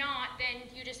 And if not, then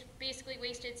you just basically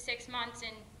wasted 6 months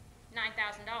and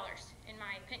 $9,000, in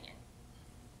my opinion.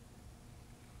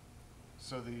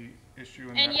 So the issue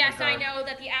in And that yes, I regard- know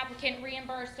that the applicant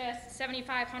reimbursed us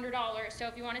 $7,500, so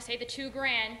if you want to say the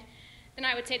 $2,000, then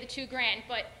I would say the $2,000.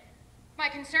 But my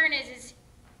concern is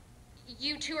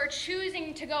you two are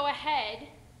choosing to go ahead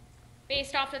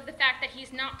based off of the fact that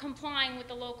he's not complying with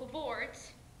the local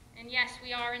boards. And yes,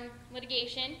 we are in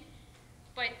litigation,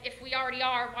 but if we already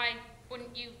are, why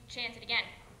wouldn't you chance it again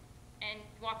and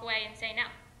walk away and say no?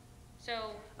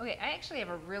 So okay, I actually have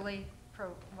a really,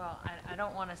 I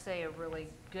don't want to say a really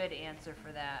good answer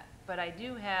for that, but I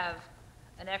do have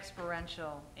an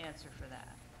experiential answer for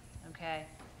that, okay?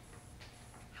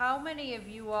 How many of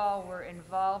you all were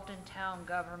involved in town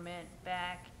government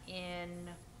back in,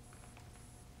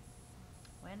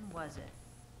 when was it?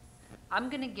 I'm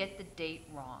gonna get the date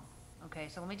wrong, okay,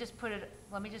 so let me just put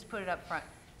it up front.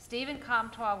 Stephen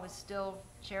Comtois was still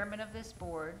chairman of this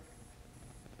board,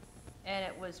 and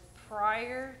it was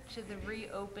prior to the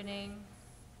reopening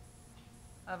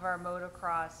of our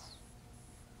motocross,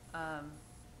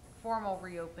 formal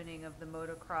reopening of the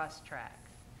motocross track,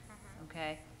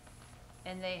 okay?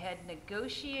 And they had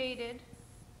negotiated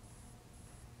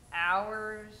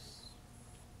hours,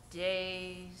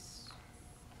 days,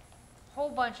 whole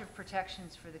bunch of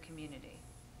protections for the community.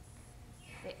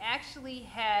 They actually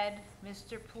had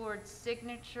Mr. Plord's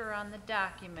signature on the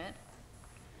document,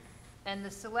 and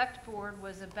the select board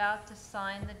was about to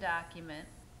sign the document.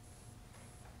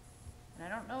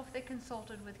 And I don't know if they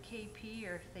consulted with KP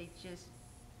or if they just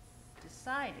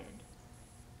decided,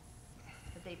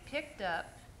 but they picked up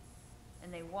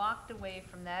and they walked away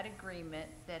from that agreement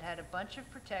that had a bunch of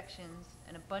protections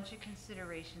and a bunch of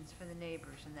considerations for the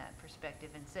neighbors in that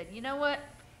perspective, and said, you know what,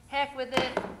 heck with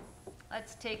it,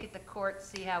 let's take it to court,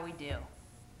 see how we do.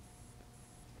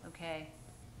 Okay?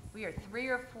 We are 3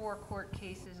 or 4 court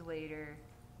cases later,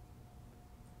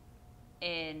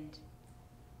 and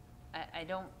I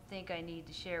don't think I need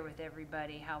to share with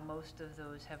everybody how most of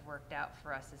those have worked out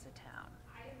for us as a town.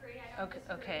 I agree, I don't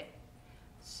disagree. Okay,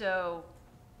 so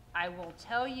I will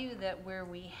tell you that where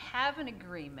we have an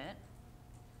agreement,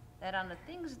 that on the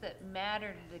things that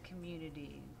matter to the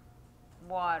community,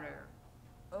 water,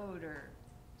 odor,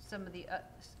 some of the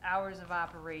hours of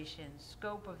operation,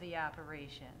 scope of the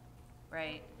operation,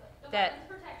 right? The That, Wetlands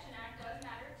Protection Act does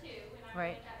matter too, and I want to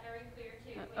Right. make that very clear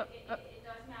too. It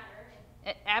does matter.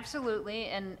 absolutely,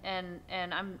 and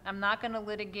I'm not gonna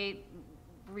litigate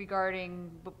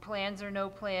regarding plans or no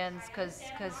plans, I cause,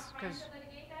 understand, I'm not trying to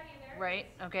litigate that either. right,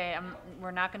 okay,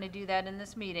 we're not gonna do that in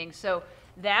this meeting, so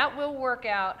that will work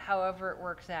out however it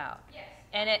works out. Yes.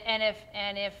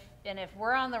 And if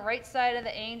we're on the right side of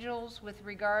the angels with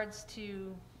regards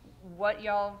to what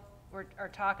y'all are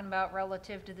talking about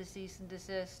relative to the cease and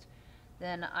desist,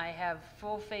 then I have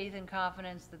full faith and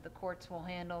confidence that the courts will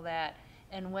handle that.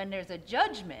 And when there's a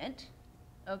judgment,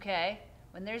 okay,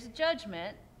 when there's a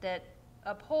judgment that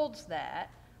upholds that,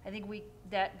 I think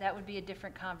that would be a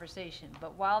different conversation.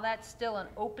 But while that's still an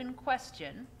open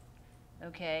question,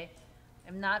 okay,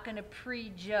 I'm not gonna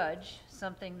prejudge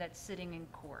something that's sitting in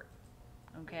court,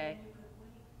 okay? Maybe we could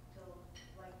wait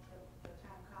till, like, the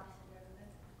town council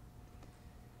recommended.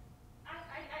 I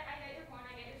get your point,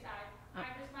 I get your side.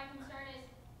 My concern is,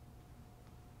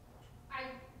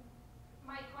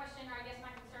 my question, or I guess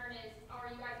my concern is, are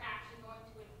you guys actually going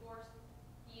to enforce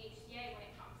the HCA when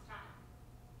it comes time?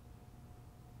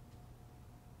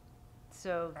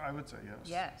 So, I would say yes.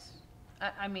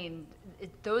 yes. I mean,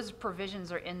 those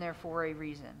provisions are in there for a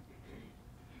reason.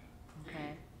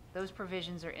 Okay? Those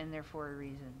provisions are in there for a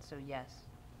reason, so yes.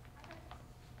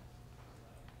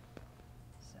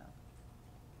 So,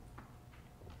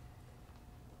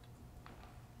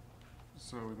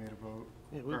 So we made a vote?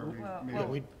 Yeah, or Well, made Yeah, a-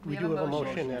 we do have a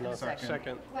motion and a Second.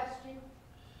 second. Question?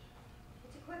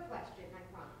 It's a quick question,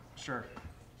 I promise. Sure.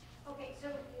 Okay, so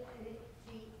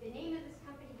the name of this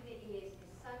company is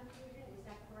Sun Fusion, is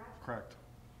that correct? Correct.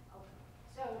 Okay.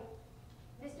 So,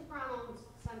 Mr. Brown owns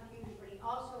Sun Fusion, but he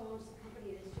also owns the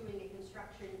company that's doing the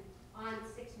construction on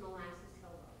 6 Molasses Hill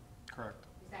Road. Correct.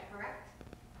 Is that correct?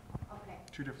 Okay.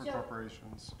 Two different So-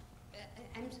 corporations.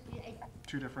 I-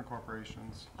 Two different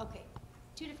corporations. Okay,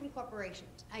 two different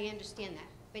corporations, I understand that.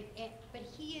 But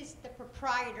he is the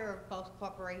proprietor of both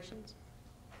corporations?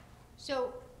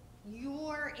 So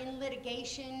you're in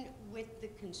litigation with the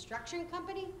construction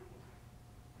company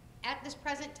at this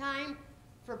present time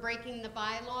for breaking the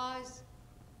bylaws?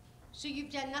 So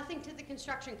you've done nothing to the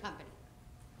construction company?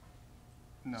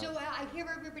 No. So I hear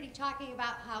everybody talking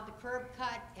about how the curb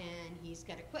cut and he's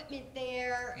got equipment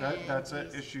there and That's an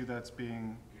he's- issue that's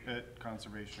being at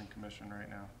Conservation Commission right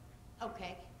now.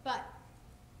 Okay, but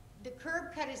the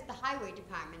curb cut is the highway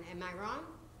department, am I wrong?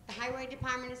 The highway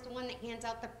department is the one that hands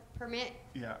out the permit?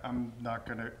 Yeah, I'm not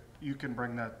gonna, you can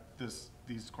bring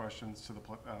these questions to the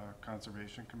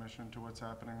Conservation Commission to what's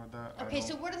happening with that. I Okay, don't-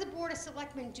 so what are the Board of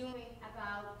Selectmen doing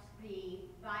about the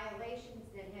violations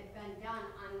that have been done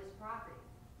on this property?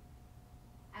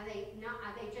 Are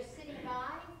they just sitting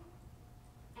by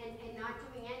and not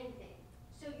doing anything?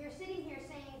 So you're sitting here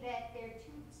saying that they're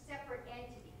two separate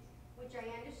entities, which I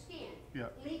understand. Yeah.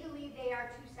 Legally, they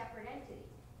are two separate entities.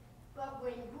 But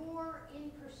when you're in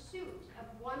pursuit of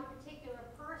one particular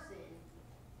person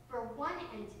for one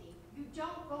entity, you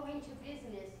don't go into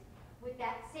business with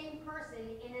that same person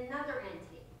in another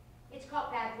entity. It's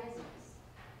called bad business.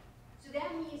 So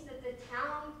that means that the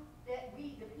town,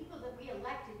 the people that we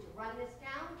elected to run this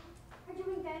town are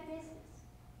doing bad business.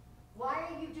 Why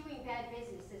are you doing bad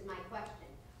business is my question.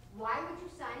 Why would you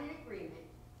sign an agreement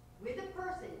with a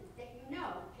person that you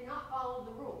know cannot follow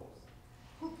the rules,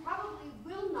 who probably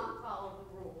will not follow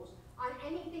the rules on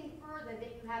anything further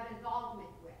that you have involvement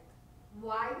with?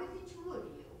 Why would the two of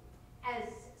you,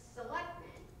 as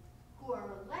selectmen, who are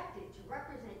elected to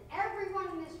represent everyone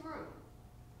in this room,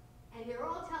 and they're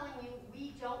all telling you,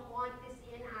 we don't want this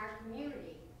in our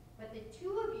community, but the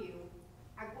two of you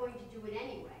are going to do it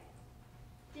anyway?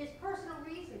 There's personal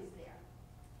reasons there.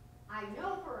 I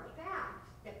know for a fact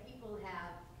that people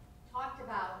have talked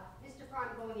about Mr. Fromm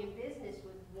going in business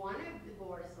with one of the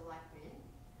Board of Selectmen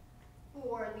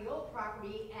for the old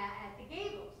property at the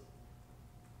Gables.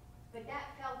 But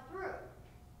that fell through.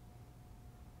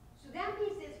 So that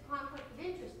means there's conflict of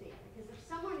interest there, because if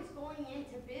someone is going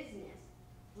into business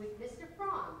with Mr.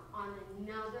 Fromm on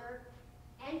another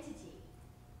entity,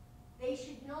 they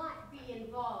should not be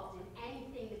involved in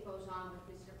anything that goes on with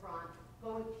Mr. Fromm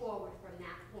going forward from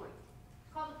that point.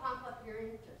 It's called a conflict of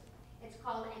interest. It's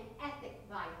called an ethic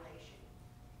violation.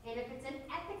 And if it's an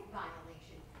ethic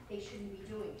violation, they shouldn't be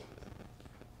doing it.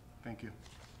 Thank you.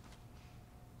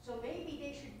 So maybe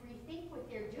they should rethink what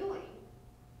they're doing,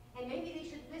 and maybe they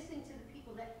should listen to the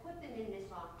people that put them in this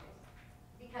office,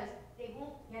 because they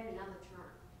won't get another term.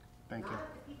 Thank you. Not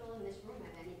if the people in this room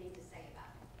have anything to say about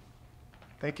it.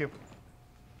 Thank you.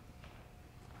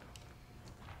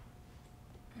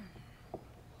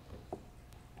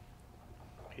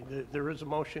 Okay, there is a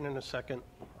motion and a second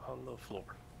on the floor.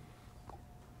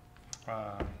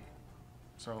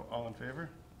 So all in favor?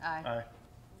 aye.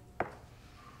 Aye.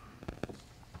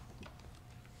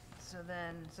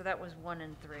 So that was 1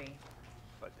 and 3.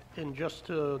 And just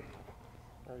to,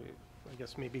 I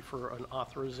guess maybe for an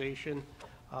authorization,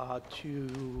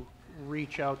 to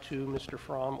reach out to Mr.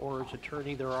 Fromm or his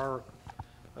attorney, there are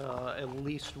at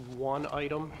least one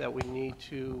item that we need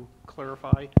to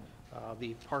clarify,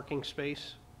 the parking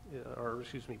space, or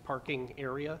excuse me, parking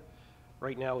area.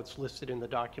 Right now, it's listed in the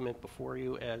document before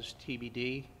you as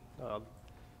TBD.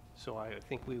 So I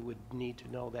think we would need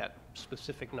to know that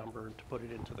specific number to put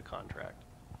it into the contract.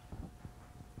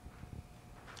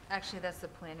 Actually, that's the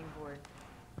planning board.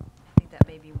 I think that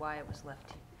may be why it was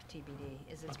left TBD,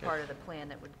 is it's Okay. part of the plan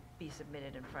that would be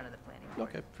submitted in front of the planning board.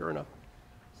 Okay, fair enough.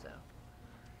 So,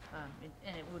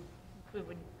 and it would,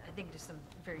 I think, just some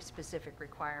very specific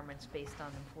requirements based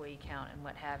on employee count and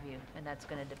what have you, and that's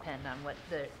gonna depend on what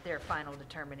their final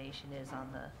determination is on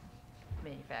the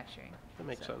manufacturing. That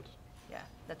makes So, sense. Yeah,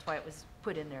 that's why it was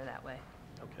put in there that way,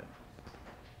 Okay.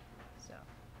 so.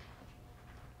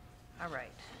 All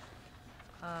right.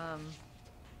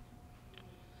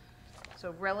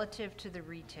 So relative to the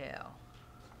retail,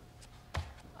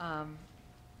 Ron,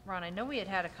 I know we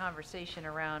had a conversation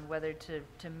around whether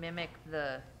to mimic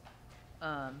the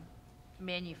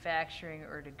manufacturing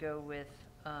or to go with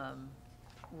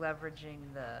leveraging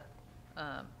the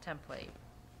template.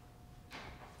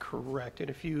 Correct. And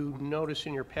if you notice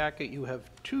in your packet, you have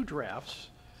two drafts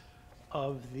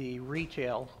of the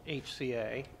retail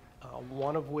HCA,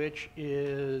 one of which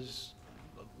is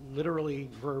literally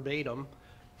verbatim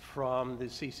from the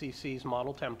CCC's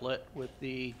model template with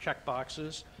the check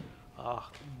boxes.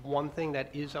 One thing that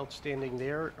is outstanding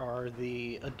there are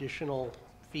the additional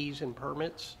fees and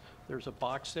permits. There's a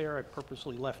box there. I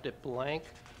purposely left it blank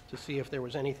to see if there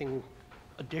was anything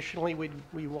additionally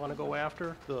we want to go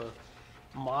after. The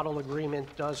model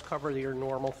agreement does cover your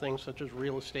normal things such as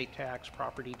real estate tax,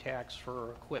 property tax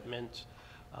for equipment.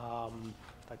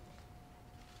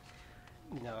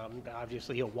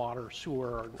 Obviously, a water,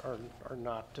 sewer are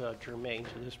not germane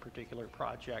to this particular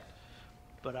project.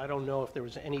 But I don't know if there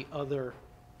was any other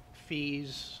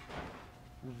fees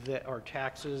that or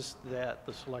taxes that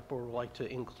the select board would like to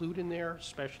include in there,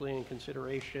 especially in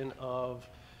consideration of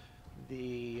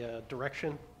the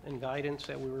direction and guidance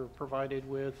that we were provided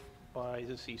with by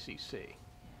the CCC.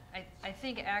 I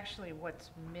think actually what's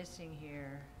missing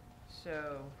here,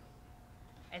 so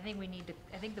I think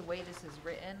the way this is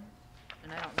written,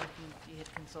 and I don't know if you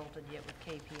had consulted yet with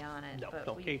KP on it. No, but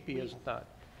KP is not.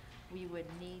 We would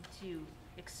need to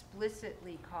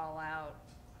explicitly call out,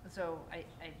 so I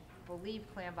believe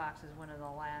Clambox is one of the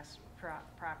last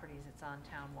properties that's on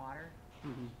town water.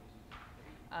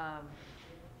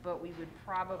 But we would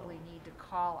probably need to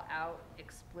call out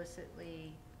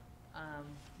explicitly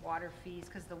water fees,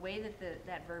 because the way that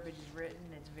that verbiage is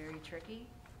written, it's very tricky,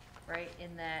 right?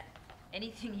 In that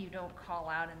anything you don't call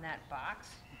out in that box,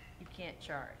 you can't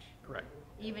charge. Correct.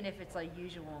 Even if it's like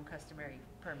usual and customary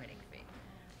permitting fee.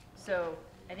 So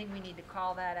I think we need to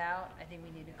call that out. I think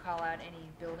we need to call out any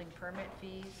building permit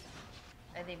fees.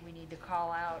 I think we need to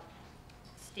call out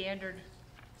standard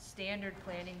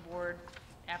planning board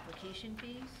application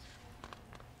fees.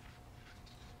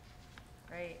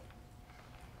 Right?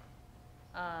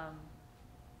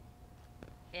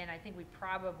 And I think we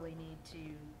probably need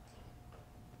to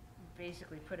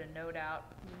basically put a note out.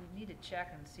 We need to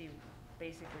check and see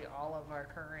basically all of our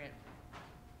current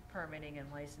permitting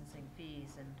and licensing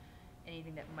fees, and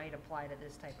anything that might apply to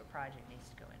this type of project needs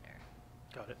to go in there.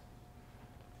 Got it.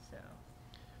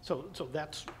 So. So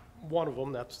that's one of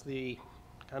them. That's the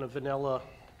kind of vanilla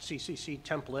CCC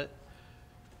template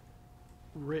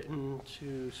written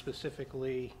to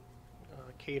specifically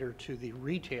cater to the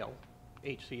retail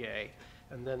HCA.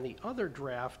 And then the other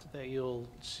draft that you'll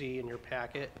see in your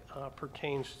packet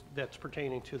that's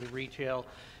pertaining to the retail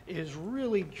is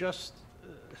really just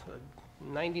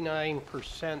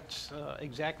 99%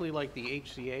 exactly like the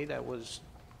HCA that was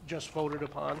just voted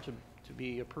upon to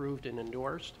be approved and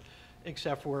endorsed,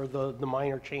 except for the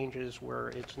minor changes where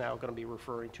it's now going to be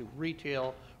referring to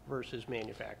retail versus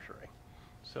manufacturing.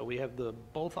 So we have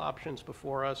both options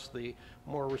before us, the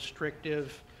more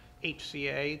restrictive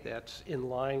HCA that's in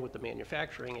line with the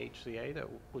manufacturing HCA that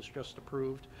was just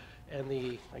approved, and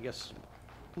the, I guess,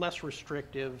 less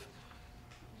restrictive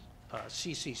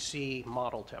CCC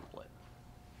model template.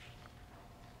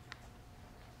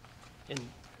 And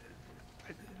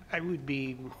I would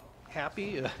be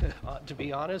happy, to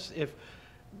be honest, if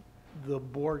the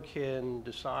board can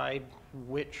decide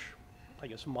which, I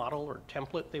guess, model or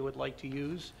template they would like to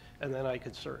use, and then I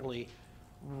could certainly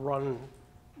run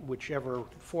whichever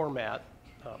format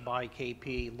by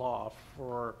KP Law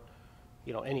for,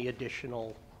 any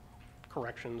additional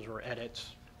corrections or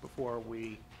edits before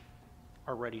we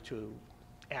are ready to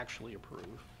actually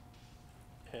approve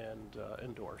and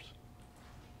endorse.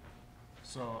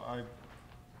 So I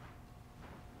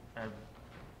have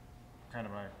kind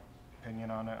of my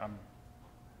opinion on it. I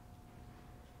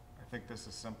think this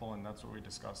is simple, and that's what we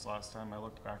discussed last time. I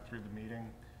looked back through the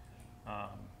meeting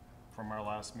from our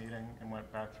last meeting and went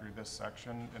back through this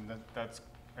section, and that's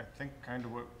I think kind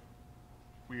of what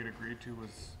we had agreed to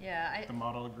was the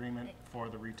model agreement for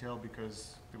the retail,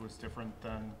 because it was different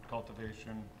than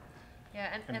cultivation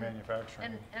and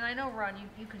manufacturing. And I know, Ron,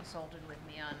 you consulted with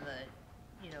me on the,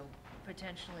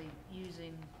 potentially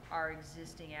using our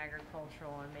existing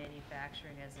agricultural and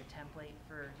manufacturing as a template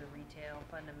for the retail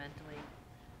fundamentally.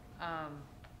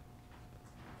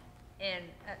 And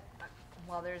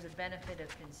while there's a benefit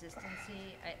of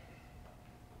consistency,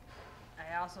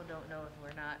 I also don't know if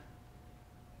we're not,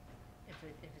 if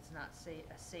it's not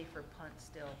a safer punt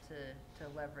still to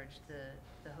leverage the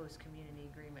host community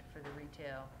agreement for the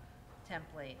retail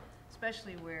template,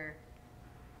 especially where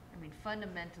I mean,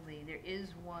 fundamentally, there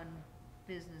is one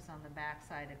business on the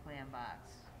backside of Clam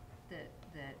Box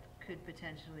that could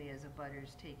potentially, as a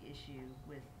butters, take issue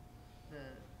with the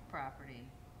property,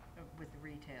 with the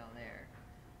retail there.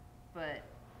 But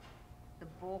the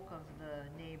bulk of the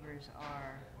neighbors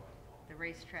are the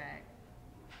racetrack,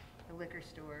 the liquor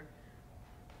store,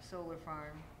 solar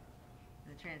farm,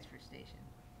 the transfer station,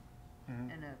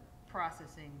 and a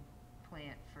processing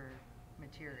plant for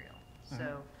material.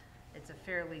 So it's a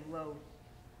fairly low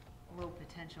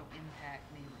potential impact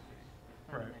neighborhood,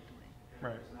 fundamentally.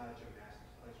 Right. There's not a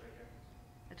gymnastics place right there.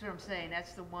 That's what I'm saying,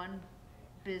 that's the one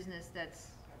business that's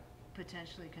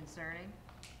potentially concerning.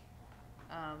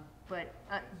 But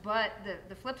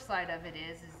the flip side of it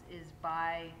is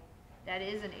that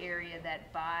is an area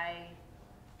that by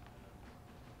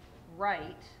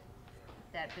right,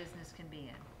 that business can be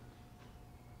in.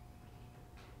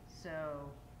 So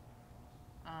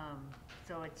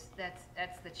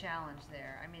that's the challenge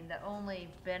there. I mean, the only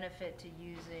benefit to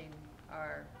using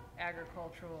our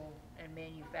agricultural and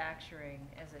manufacturing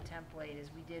as a template is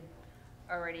we did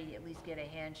already at least get a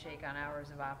handshake on hours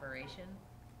of operation.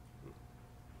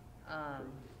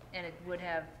 And it would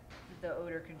have the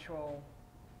odor control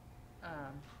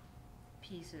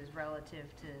pieces relative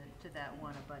to that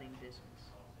one abutting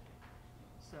business.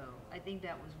 So I think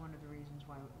that was one of the reasons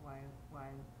why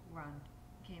Ron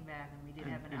came back, and we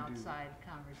did have an And do- outside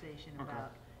conversation Okay.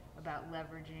 about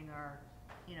leveraging our,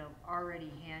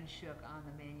 already handshook on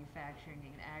the manufacturing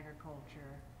and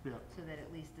agriculture, Yeah. so that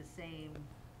at least the same,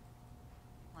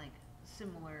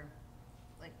 similar,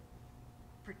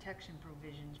 protection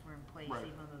provisions were in place, Right.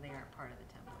 even though they aren't part of the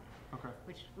template. Okay.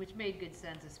 Which made good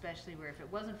sense, especially where if it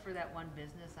wasn't for that one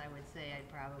business, I would say I'd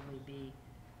probably be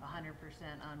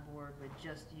 100% on board with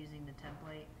just using the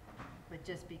template. But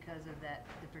just because of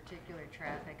the particular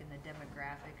traffic and the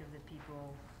demographic of the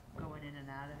people going in and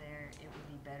out of there, it would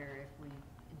be better if we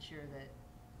ensure that,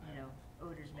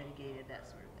 odors mitigated, that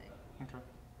sort of thing. Okay.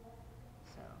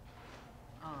 So,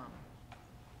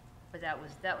 but that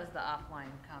was the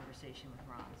offline conversation with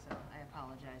Ron, so I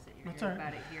apologize that you're That's hearing all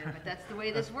right. about it here, but that's the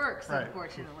way this works, Right.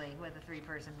 unfortunately, with a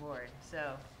three-person board,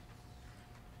 so.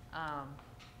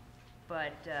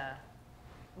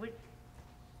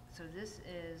 So this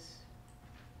is,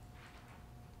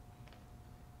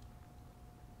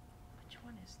 which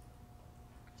one is?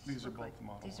 These are look both like- the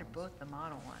model These are ones. both the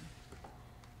model one.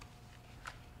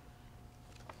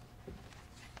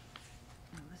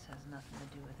 No, this has nothing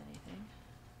to do with anything.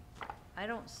 I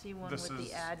don't see one This with the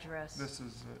is- address. This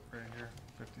is it right here,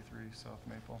 53 South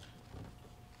Maple.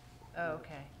 Oh,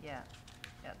 okay, yeah,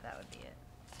 that would be it.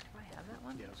 Do I have that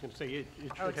one? Yeah, I was going to say, it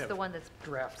should have. Oh, it's the one that's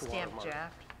draft stamped watermark.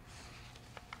 draft?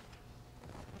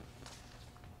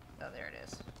 Oh, there it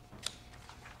is.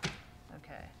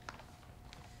 Okay.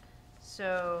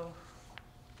 So.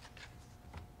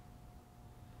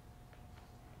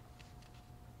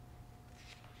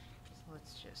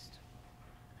 Let's just.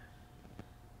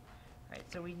 Right,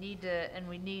 so we need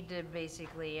to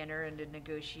basically enter into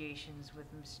negotiations with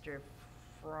Mr.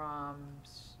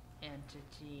 Fromm's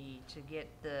entity to get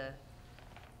the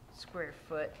square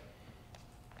foot,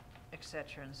 et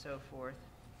cetera, and so forth.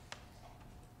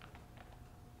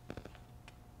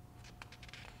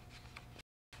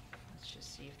 Let's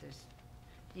just see if there's,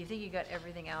 do you think you got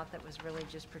everything out that was really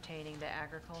just pertaining to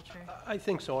agriculture? I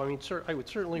think so. I mean, I would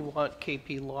certainly want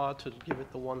KP Law to give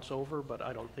it the once-over, but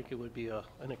I don't think it would be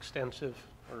an extensive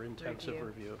or intensive Review.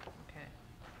 review. Okay.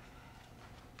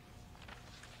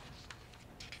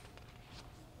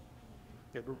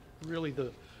 Yeah, really,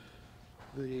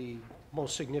 the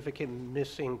most significant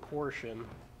missing portion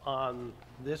on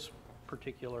this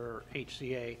particular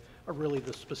HCA are really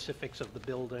the specifics of the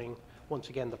building. Once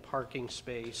again, the parking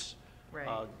space. Right.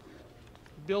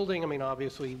 Building, I mean,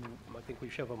 obviously, I think we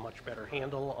should have a much better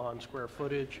handle on square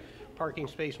footage. Parking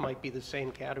space might be the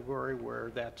same category where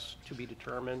that's to be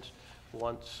determined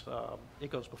once it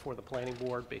goes before the planning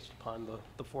board based upon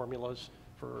the formulas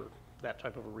for that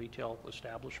type of a retail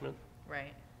establishment.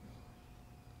 Right.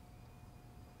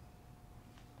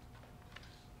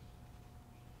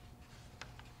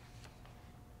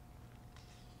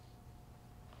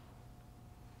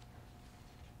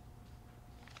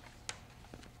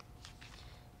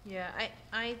 Yeah,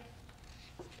 I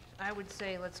would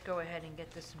say let's go ahead and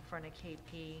get this in front of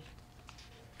KP.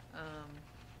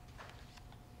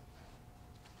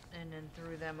 And then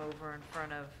through them over in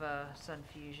front of Sun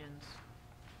Fusions.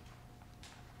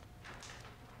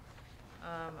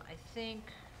 I think,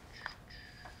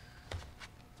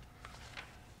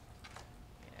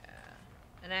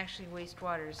 yeah, And actually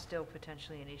wastewater is still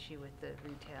potentially an issue with the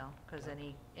retail, because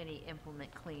any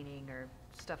implement cleaning or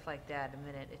stuff like that, the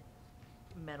minute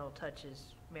metal touches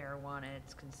marijuana,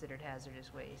 it's considered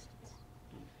hazardous waste.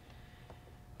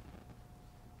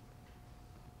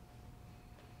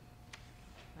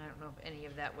 I don't know if any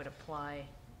of that would apply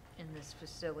in this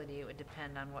facility. It would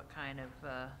depend on what kind of,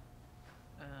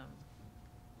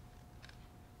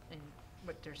 and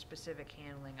what their specific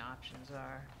handling options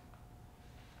are.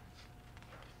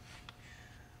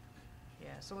 Yeah,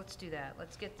 so let's do that.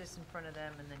 Let's get this in front of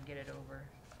them and then get it over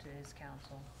to his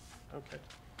council. Okay.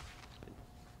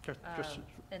 Just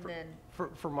And then,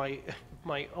 for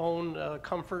my own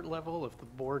comfort level, if the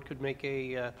board could make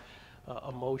a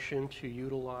motion to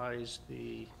utilize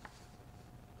the,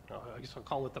 I guess I'll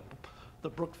call it the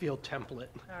Brookfield template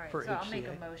all right, for so I'll make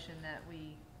HCA. a motion that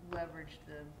we leverage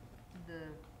the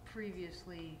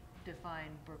previously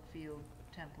defined Brookfield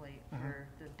template for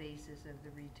the basis of the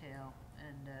retail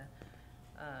and,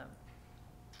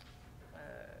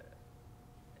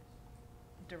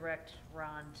 direct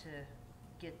Ron to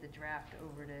get the draft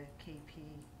over to KP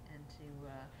and to,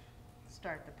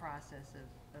 start the process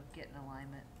of getting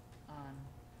alignment on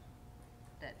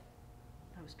that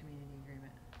host community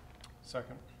agreement.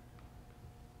 Second.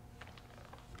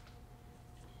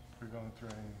 We're going through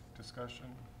any discussion?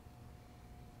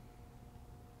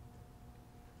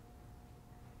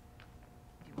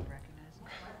 Do you recognize it?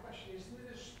 My question, isn't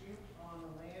there a dispute on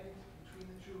the land between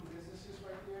the two businesses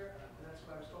right there? And that's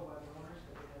what I was told by the owners,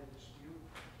 that they had a dispute.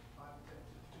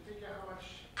 To figure out how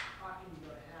much parking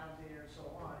you're gonna have there and so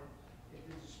on, if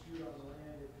there's a dispute on the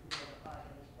land, if people are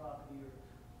parking on this property,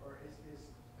 or is,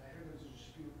 I heard there's a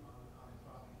dispute on the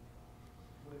property,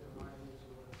 where the line is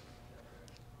or what it's, is that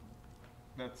correct?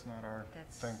 That's not our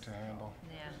That's- thing to handle.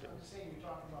 Yeah. I'm just saying, you're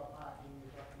talking about parking,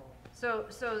 you're talking about So,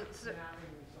 mapping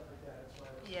and stuff like that, that's why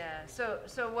I was. yeah,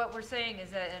 so what we're saying is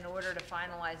that in order to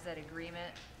finalize that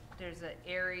agreement, there's an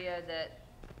area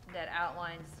that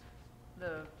outlines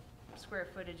the square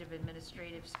footage of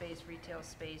administrative space, retail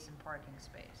space, and parking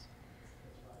space.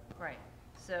 Right,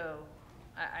 so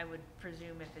I would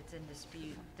presume if it's in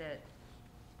dispute that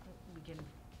we can,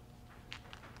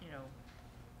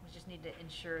 we just need to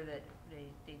ensure that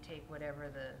they take whatever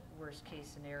the worst case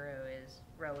scenario is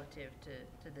relative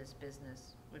to this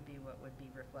business would be what would be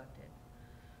reflected.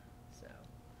 So,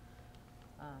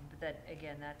 but that,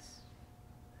 again, that's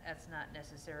not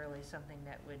necessarily something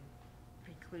that would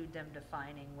preclude them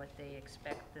defining what they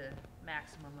expect the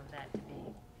maximum of that to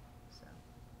be,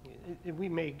 so. We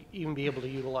may even be able to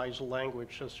utilize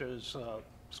language such as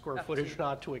square Up footage to.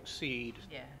 not to exceed.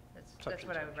 Yeah, Such that's and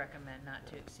what I such. would recommend, not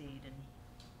to exceed, and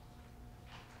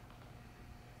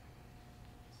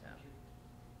so,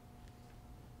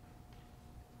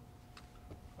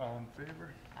 All in favor?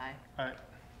 aye. Aye.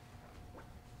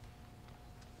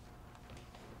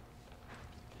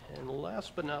 And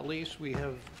last but not least, we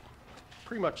have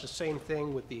pretty much the same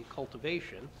thing with the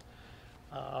cultivation.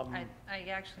 I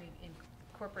actually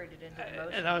incorporated into the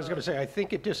motion. And I was going to both. say, I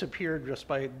think it disappeared just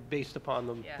based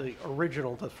upon Yeah. the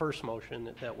original, the first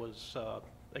motion that was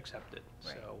accepted.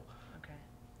 Right. So Okay.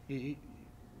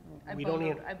 we don't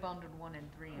even, I bundled 1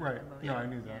 and 3 into the Right, motion. no, I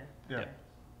knew that, yeah. Yeah.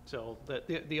 so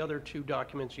the other two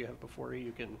documents you have before you,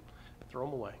 you can throw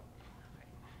them away.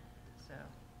 So.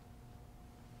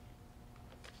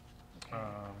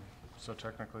 Okay. So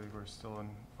technically, we're still in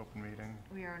open meeting,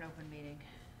 We are an open meeting.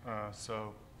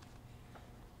 so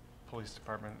police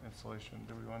department installation,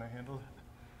 do we want to handle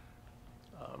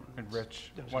it? And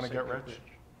Rich, I was want to gonna get say, Rich?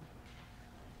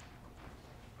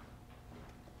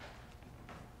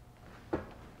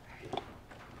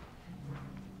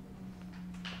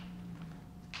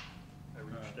 I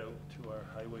reached out to our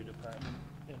highway department,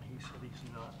 and he said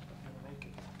he's not gonna make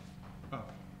it. Oh,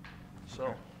 So,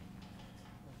 Okay.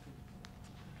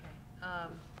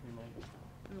 Okay. we might,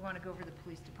 We want to go over the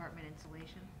police department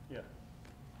installation? yeah,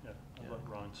 I'll let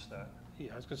Ron start.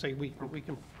 Yeah, I was going to say, we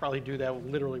can probably do that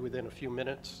literally within a few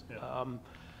minutes. Yeah.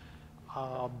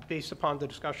 Based upon the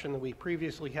discussion that we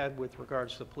previously had with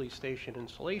regards to the police station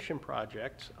installation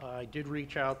project, I did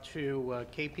reach out to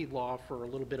KP Law for a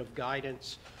little bit of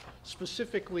guidance,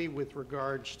 specifically with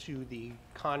regards to the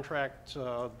contract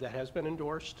that has been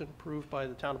endorsed and approved by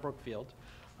the town of Brookfield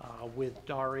with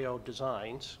Dario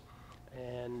Designs.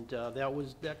 And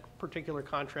that particular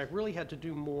contract really had to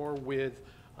do more with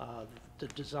the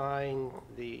design,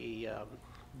 the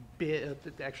bid,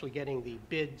 actually getting the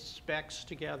bid specs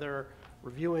together,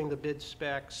 reviewing the bid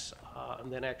specs,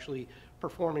 and then actually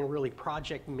performing really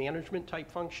project management type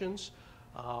functions,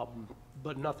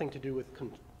 but nothing to do with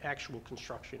actual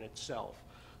construction itself.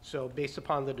 So based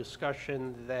upon the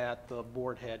discussion that the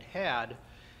board had,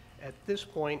 At this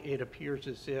point, it appears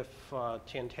as if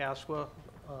Tantascwa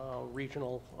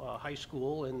Regional High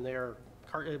School and their,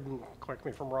 correct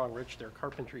me if I'm wrong, Rich, their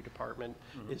carpentry department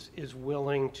is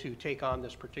willing to take on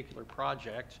this particular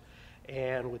project.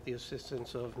 And with the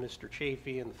assistance of Mr.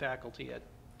 Chafee and the faculty at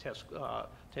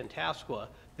Tantascwa,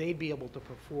 they'd be able to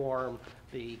perform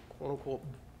the quote-unquote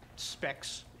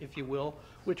specs, if you will,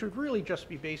 which would really just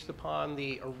be based upon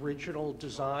the original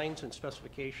designs and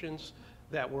specifications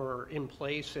that were in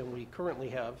place and we currently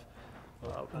have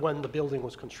when the building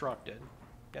was constructed.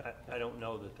 Yeah. I don't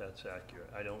know that that's accurate.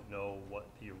 I don't know what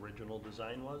the original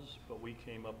design was, but we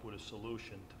came up with a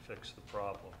solution to fix the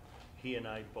problem. He and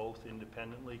I both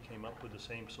independently came up with the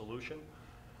same solution,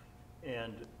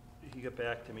 and he got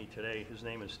back to me today. His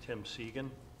name is Tim Segan.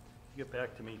 He got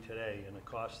back to me today, and the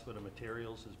cost for the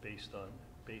materials is based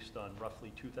on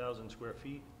roughly 2,000 square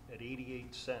feet at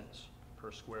 88 cents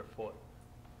per square foot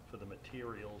for the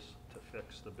materials to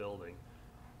fix the building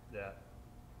that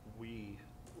we,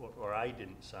 or I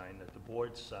didn't sign, that the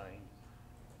board signed,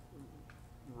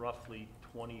 roughly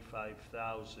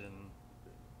 25,000,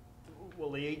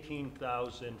 well, the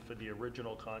 18,000 for the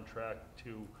original contract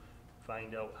to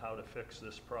find out how to fix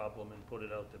this problem and put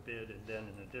it out to bid, and then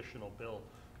an additional bill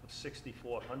of $6,400.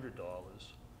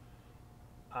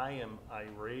 I am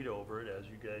irate over it, as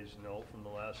you guys know from the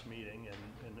last meeting,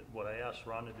 and what I asked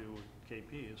Ron to do with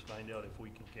KP is find out if we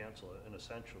can cancel it, and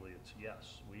essentially it's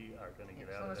yes, we are gonna get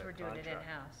out of that contract. As long as we're doing it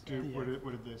in-house. Dude,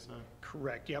 what did they say?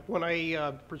 Correct, yep. When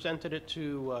I presented it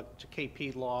to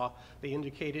KP Law, they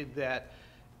indicated that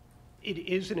it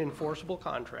is an enforceable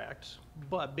contract,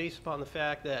 but based upon the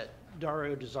fact that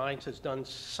Dario Designs has done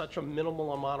such a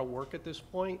minimal amount of work at this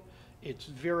point, it's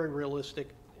very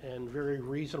realistic and very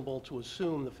reasonable to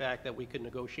assume the fact that we could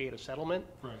negotiate a settlement.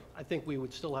 Right. I think we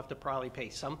would still have to probably pay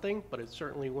something, but it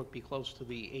certainly wouldn't be close to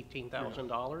the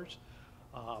 $18,000.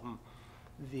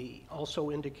 The also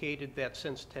indicated that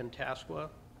since Tantascwa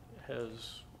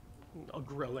has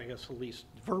I guess at least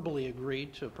verbally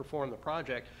agreed to perform the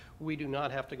project, we do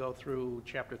not have to go through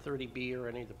Chapter 30B or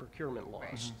any of the procurement laws.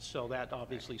 Right. So that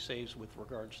obviously saves with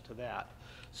regards to that.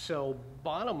 So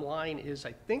bottom line is,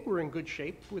 I think we're in good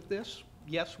shape with this.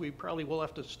 Yes, we probably will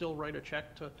have to still write a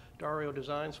check to Dario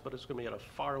Designs, but it's going to be at a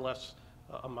far less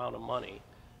amount of money.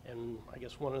 And I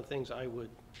guess one of the things I would,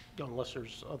 unless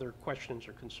there's other questions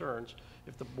or concerns,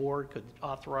 if the board could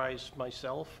authorize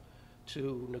myself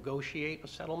to negotiate a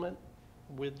settlement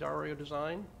with Dario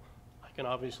Design, I can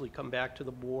obviously come back to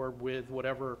the board with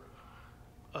whatever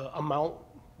amount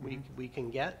we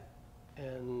can get,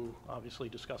 and obviously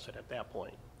discuss it at that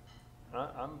point.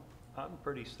 I'm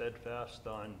pretty steadfast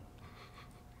on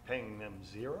paying them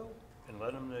zero and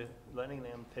letting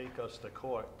them take us to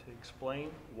court to explain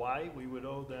why we would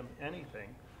owe them anything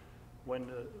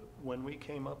when we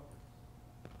came up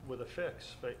with a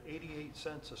fix for 88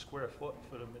 cents a square foot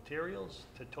for the materials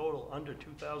to total under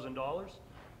 $2,000,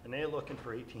 and they're looking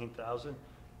for 18,000.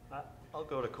 I'll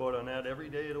go to court on that every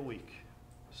day of the week.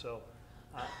 So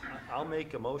I'll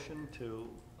make a motion to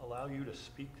allow you to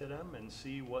speak to them and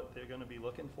see what they're going to be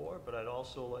looking for, but I'd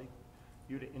also like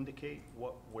you to indicate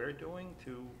what we're doing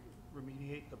to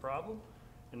remediate the problem,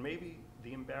 and maybe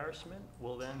the embarrassment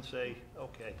will then say,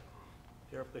 okay,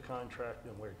 tear up the contract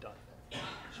and we're done.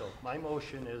 So my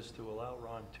motion is to allow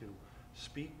Ron to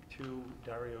speak to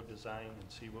Dario Design and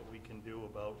see what we can do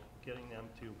about getting them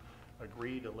to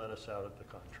agree to let us out of the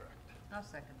contract. I'll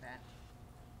second that.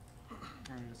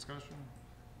 Any discussion?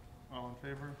 All in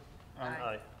favor?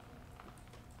 Aye.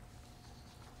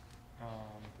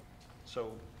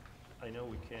 So I know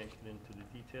we can't get into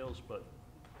the details, but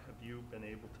have you been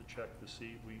able to check to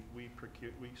see, we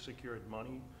secured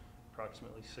money,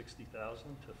 approximately $60,000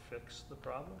 to fix the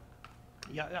problem?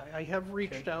 Yeah, I have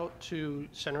reached out to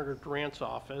Senator Durant's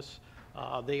office.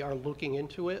 They are looking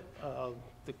into it.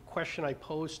 The question I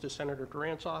posed to Senator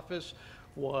Durant's office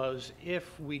was,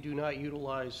 if we do not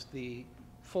utilize the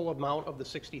full amount of the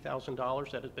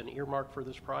 $60,000 that has been earmarked for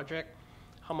this project,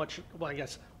 how much, well, I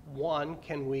guess, one,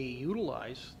 can we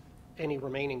utilize any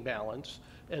remaining balance?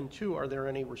 And two, are there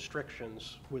any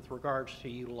restrictions with regards to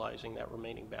utilizing that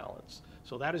remaining balance?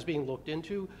 So that is being looked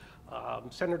into.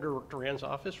 Senator Duran's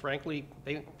office, frankly,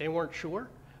 they weren't sure.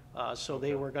 So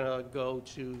they were going to go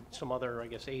to some other, I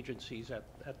guess, agencies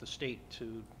at the state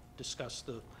to discuss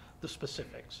the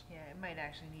specifics. Yeah, it might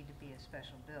actually need to be a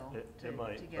special bill It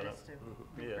might, to get but, us to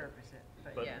yeah. repurpose it,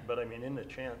 but yeah. But I mean, in the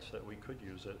chance that we could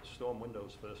use it, storm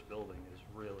windows for this building is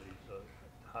really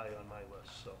high on my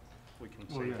list, so we can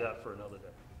Well, save yeah. that for another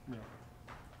day. Yeah.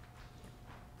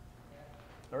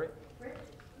 All right? Rick?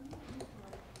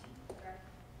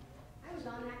 I was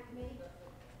on that committee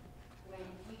when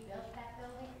we built that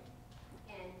building,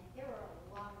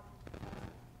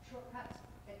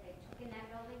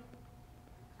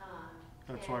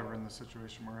 That's why we're in the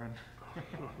situation we're in.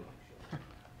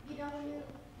 You know,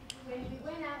 when we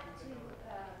went out to,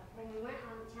 when we went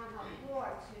on the town hall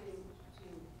floor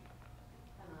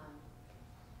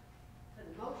for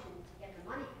the motion to get the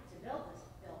money to build this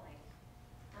building,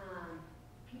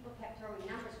 people kept throwing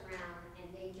numbers around,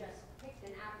 and they just picked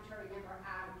an arbitrary number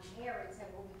out of the air and said,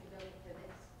 well, we can build it for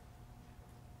this.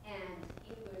 And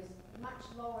it was much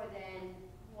lower than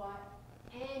what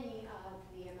any of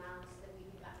the amounts that we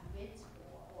had gotten bids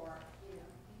for, or, you know,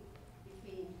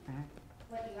 between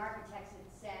what the architects had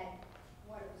said,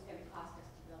 what it was gonna cost us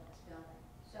to build this building.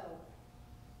 So,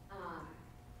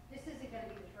 this isn't gonna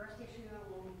be the first issue, or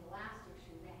won't be the last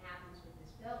issue that happens with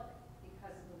this building,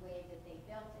 because of the way that they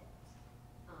built it.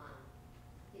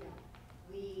 You know,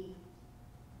 we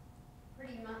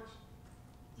pretty much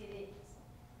did it,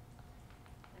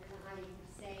 I don't know how you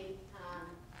could say,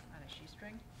 On a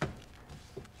shoestring?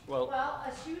 Well, well,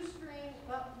 a shoestring,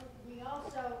 but we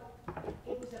also,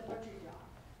 it was a butcher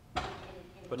job.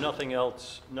 but nothing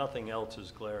else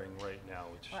is glaring right now.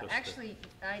 It's Well, just. actually,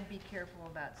 I'd be careful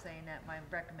about saying that. My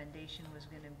recommendation was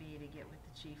gonna be to get with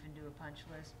the chief and do a punch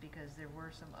list, because there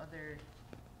were some other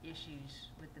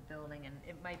issues with the building, and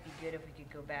it might be good if we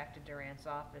could go back to Durant's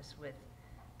office with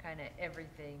kinda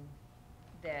everything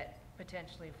that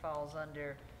potentially falls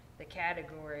under the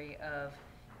category of,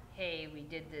 hey, we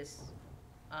did this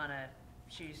on a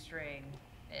shoestring,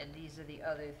 and these are the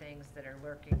other things that are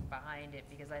lurking behind it,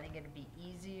 because I think it'd be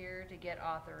easier to get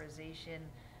authorization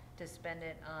to spend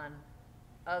it on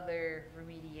other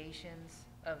remediations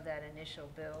of that initial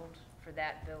build for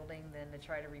that building than to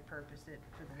try to repurpose it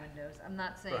for the windows. I'm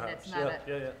not saying that's Perhaps, not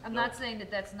yeah, a, yeah, yeah, I'm no. not saying that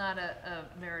that's not a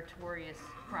meritorious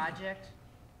project.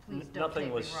 Please don't take Nothing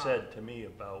me was wrong. said to me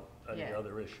about any Yeah.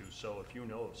 other issues, so if you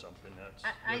know of something, that's.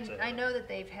 I know that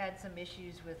they've had some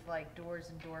issues with like doors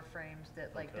and door frames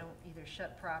that like Okay. don't either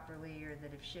shut properly, or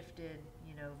that have shifted,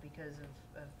 you know, because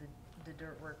of the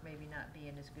dirt work maybe not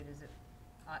being as good as it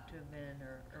ought to have been,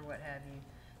 or what have you.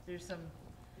 There's some,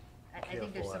 I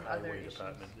think there's some other issues.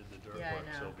 Highway department did the dirt Yeah, I work,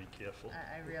 so know. be careful.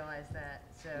 I realize that,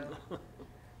 so,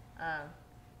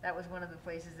 that was one of the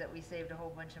places that we saved a whole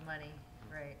bunch of money,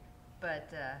 right?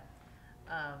 But,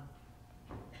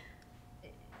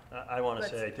 I wanna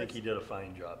say, I let's- think he did a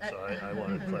fine job, so I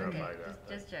wanna clarify okay, that.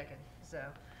 just checking,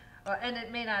 so. And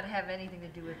it may not have anything to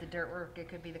do with the dirt work, it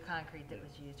could be the concrete that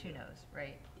was used, who knows,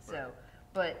 right? So,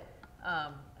 but,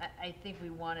 I think we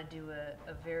wanna do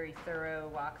a very thorough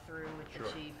walkthrough with the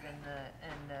Sure. chief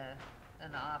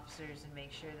and the officers, and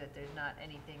make sure that there's not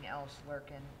anything else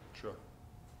lurking Sure,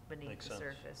 beneath Makes the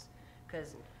sense.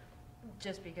 surface.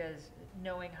 Just because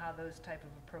knowing how those type of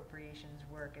appropriations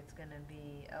work, it's gonna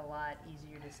be a lot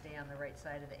easier to stay on the right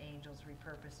side of the angels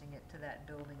repurposing it to that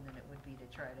building than it would be to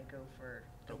try to go for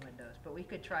the Okay. windows. But we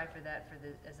could try for that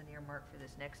as an earmark for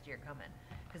this next year coming,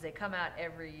 because they come out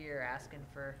every year asking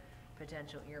for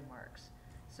potential earmarks.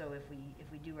 So if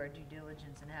we do our due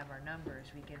diligence and have our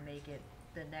numbers, we can make it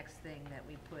the next thing that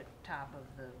we put top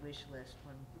of the wish list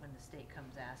when the state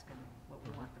comes asking what we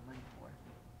want the money for.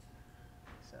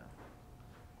 So,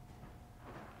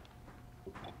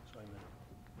 so are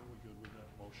we good with that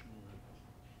motion?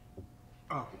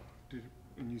 Oh,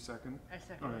 and you second? I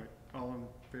second All it. right, all in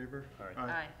favor? All right.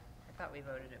 Aye. I thought we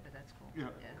voted it, but that's cool. Yeah.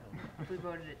 If we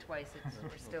voted it twice,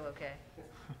 we're still okay.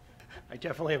 I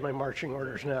definitely have my marching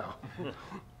orders now.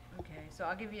 Okay, so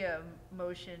I'll give you a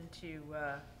motion to,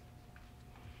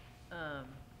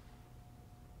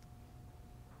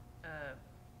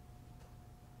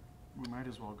 We might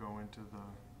as well go into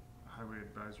the Highway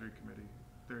Advisory Committee.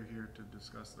 They're here to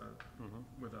discuss that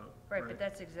without, right, but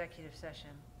that's executive session.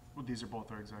 Well, these are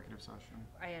both our executive session.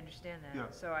 I understand that. Yeah.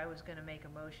 So I was gonna make a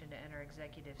motion to enter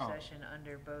executive Oh. session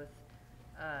under both,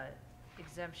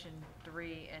 exemption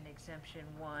 3 and exemption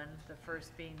 1. The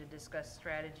first being to discuss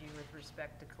strategy with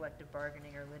respect to collective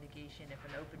bargaining or litigation if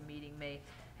an open meeting may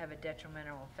have a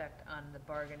detrimental effect on the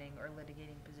bargaining or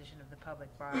litigating position of the public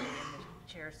body, and the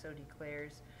chair so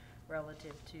declares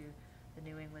relative to the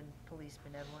New England Police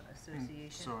Benevolent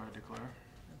Association. So I declare.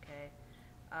 Okay,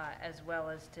 as well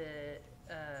as to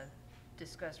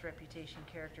discuss reputation,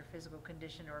 character, physical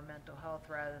condition, or mental health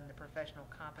rather than the professional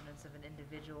competence of an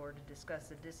individual, or to discuss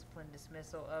the discipline,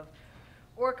 dismissal of,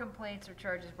 or complaints or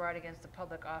charges brought against a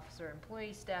public officer,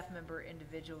 employee, staff member,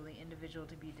 individual. The individual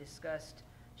to be discussed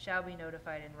shall be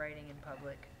notified in writing in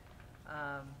public.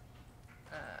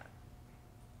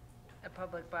 A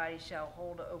public body shall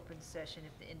hold an open session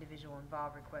if the individual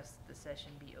involved requests that the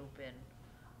session be open.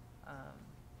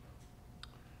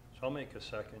 So I'll make a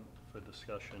second for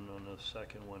discussion on the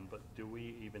second one, but do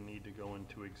we even need to go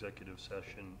into executive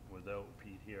session without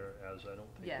Pete here, as I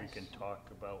don't think we Yes. can talk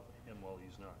about him while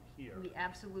he's not here. We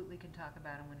absolutely can talk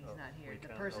about him when he's Oh, not here. we The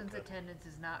can? person's Okay. attendance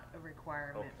is not a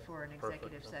requirement Okay, for an perfect.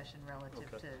 executive session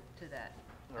relative Okay. to that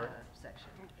All right. section.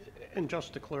 And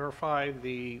just to clarify,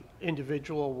 the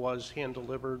individual was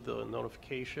hand-delivered the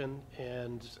notification,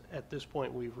 and at this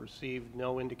point, we've received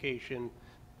no indication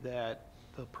that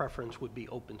the preference would be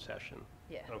open session.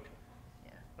 Yeah, Okay,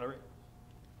 yeah. all right.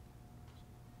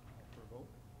 For a vote?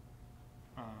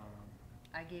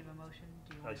 I gave a motion.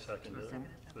 Do you I want to seconded second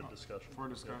it for discussion. For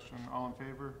discussion, all in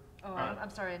favor? Oh, Aye. I'm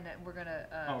sorry, and that we're gonna,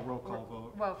 Oh, roll call we're-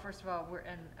 vote. Well, first of all,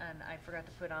 and I forgot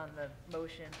to put on the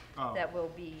motion Oh. that will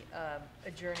be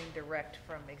adjourning direct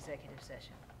from executive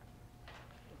session.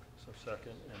 So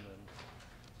second, and then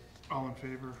All in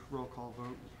favor, roll call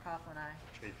vote. Coughlin, aye.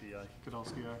 JPI.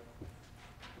 Kudowski, aye.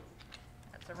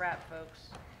 That's a wrap, folks.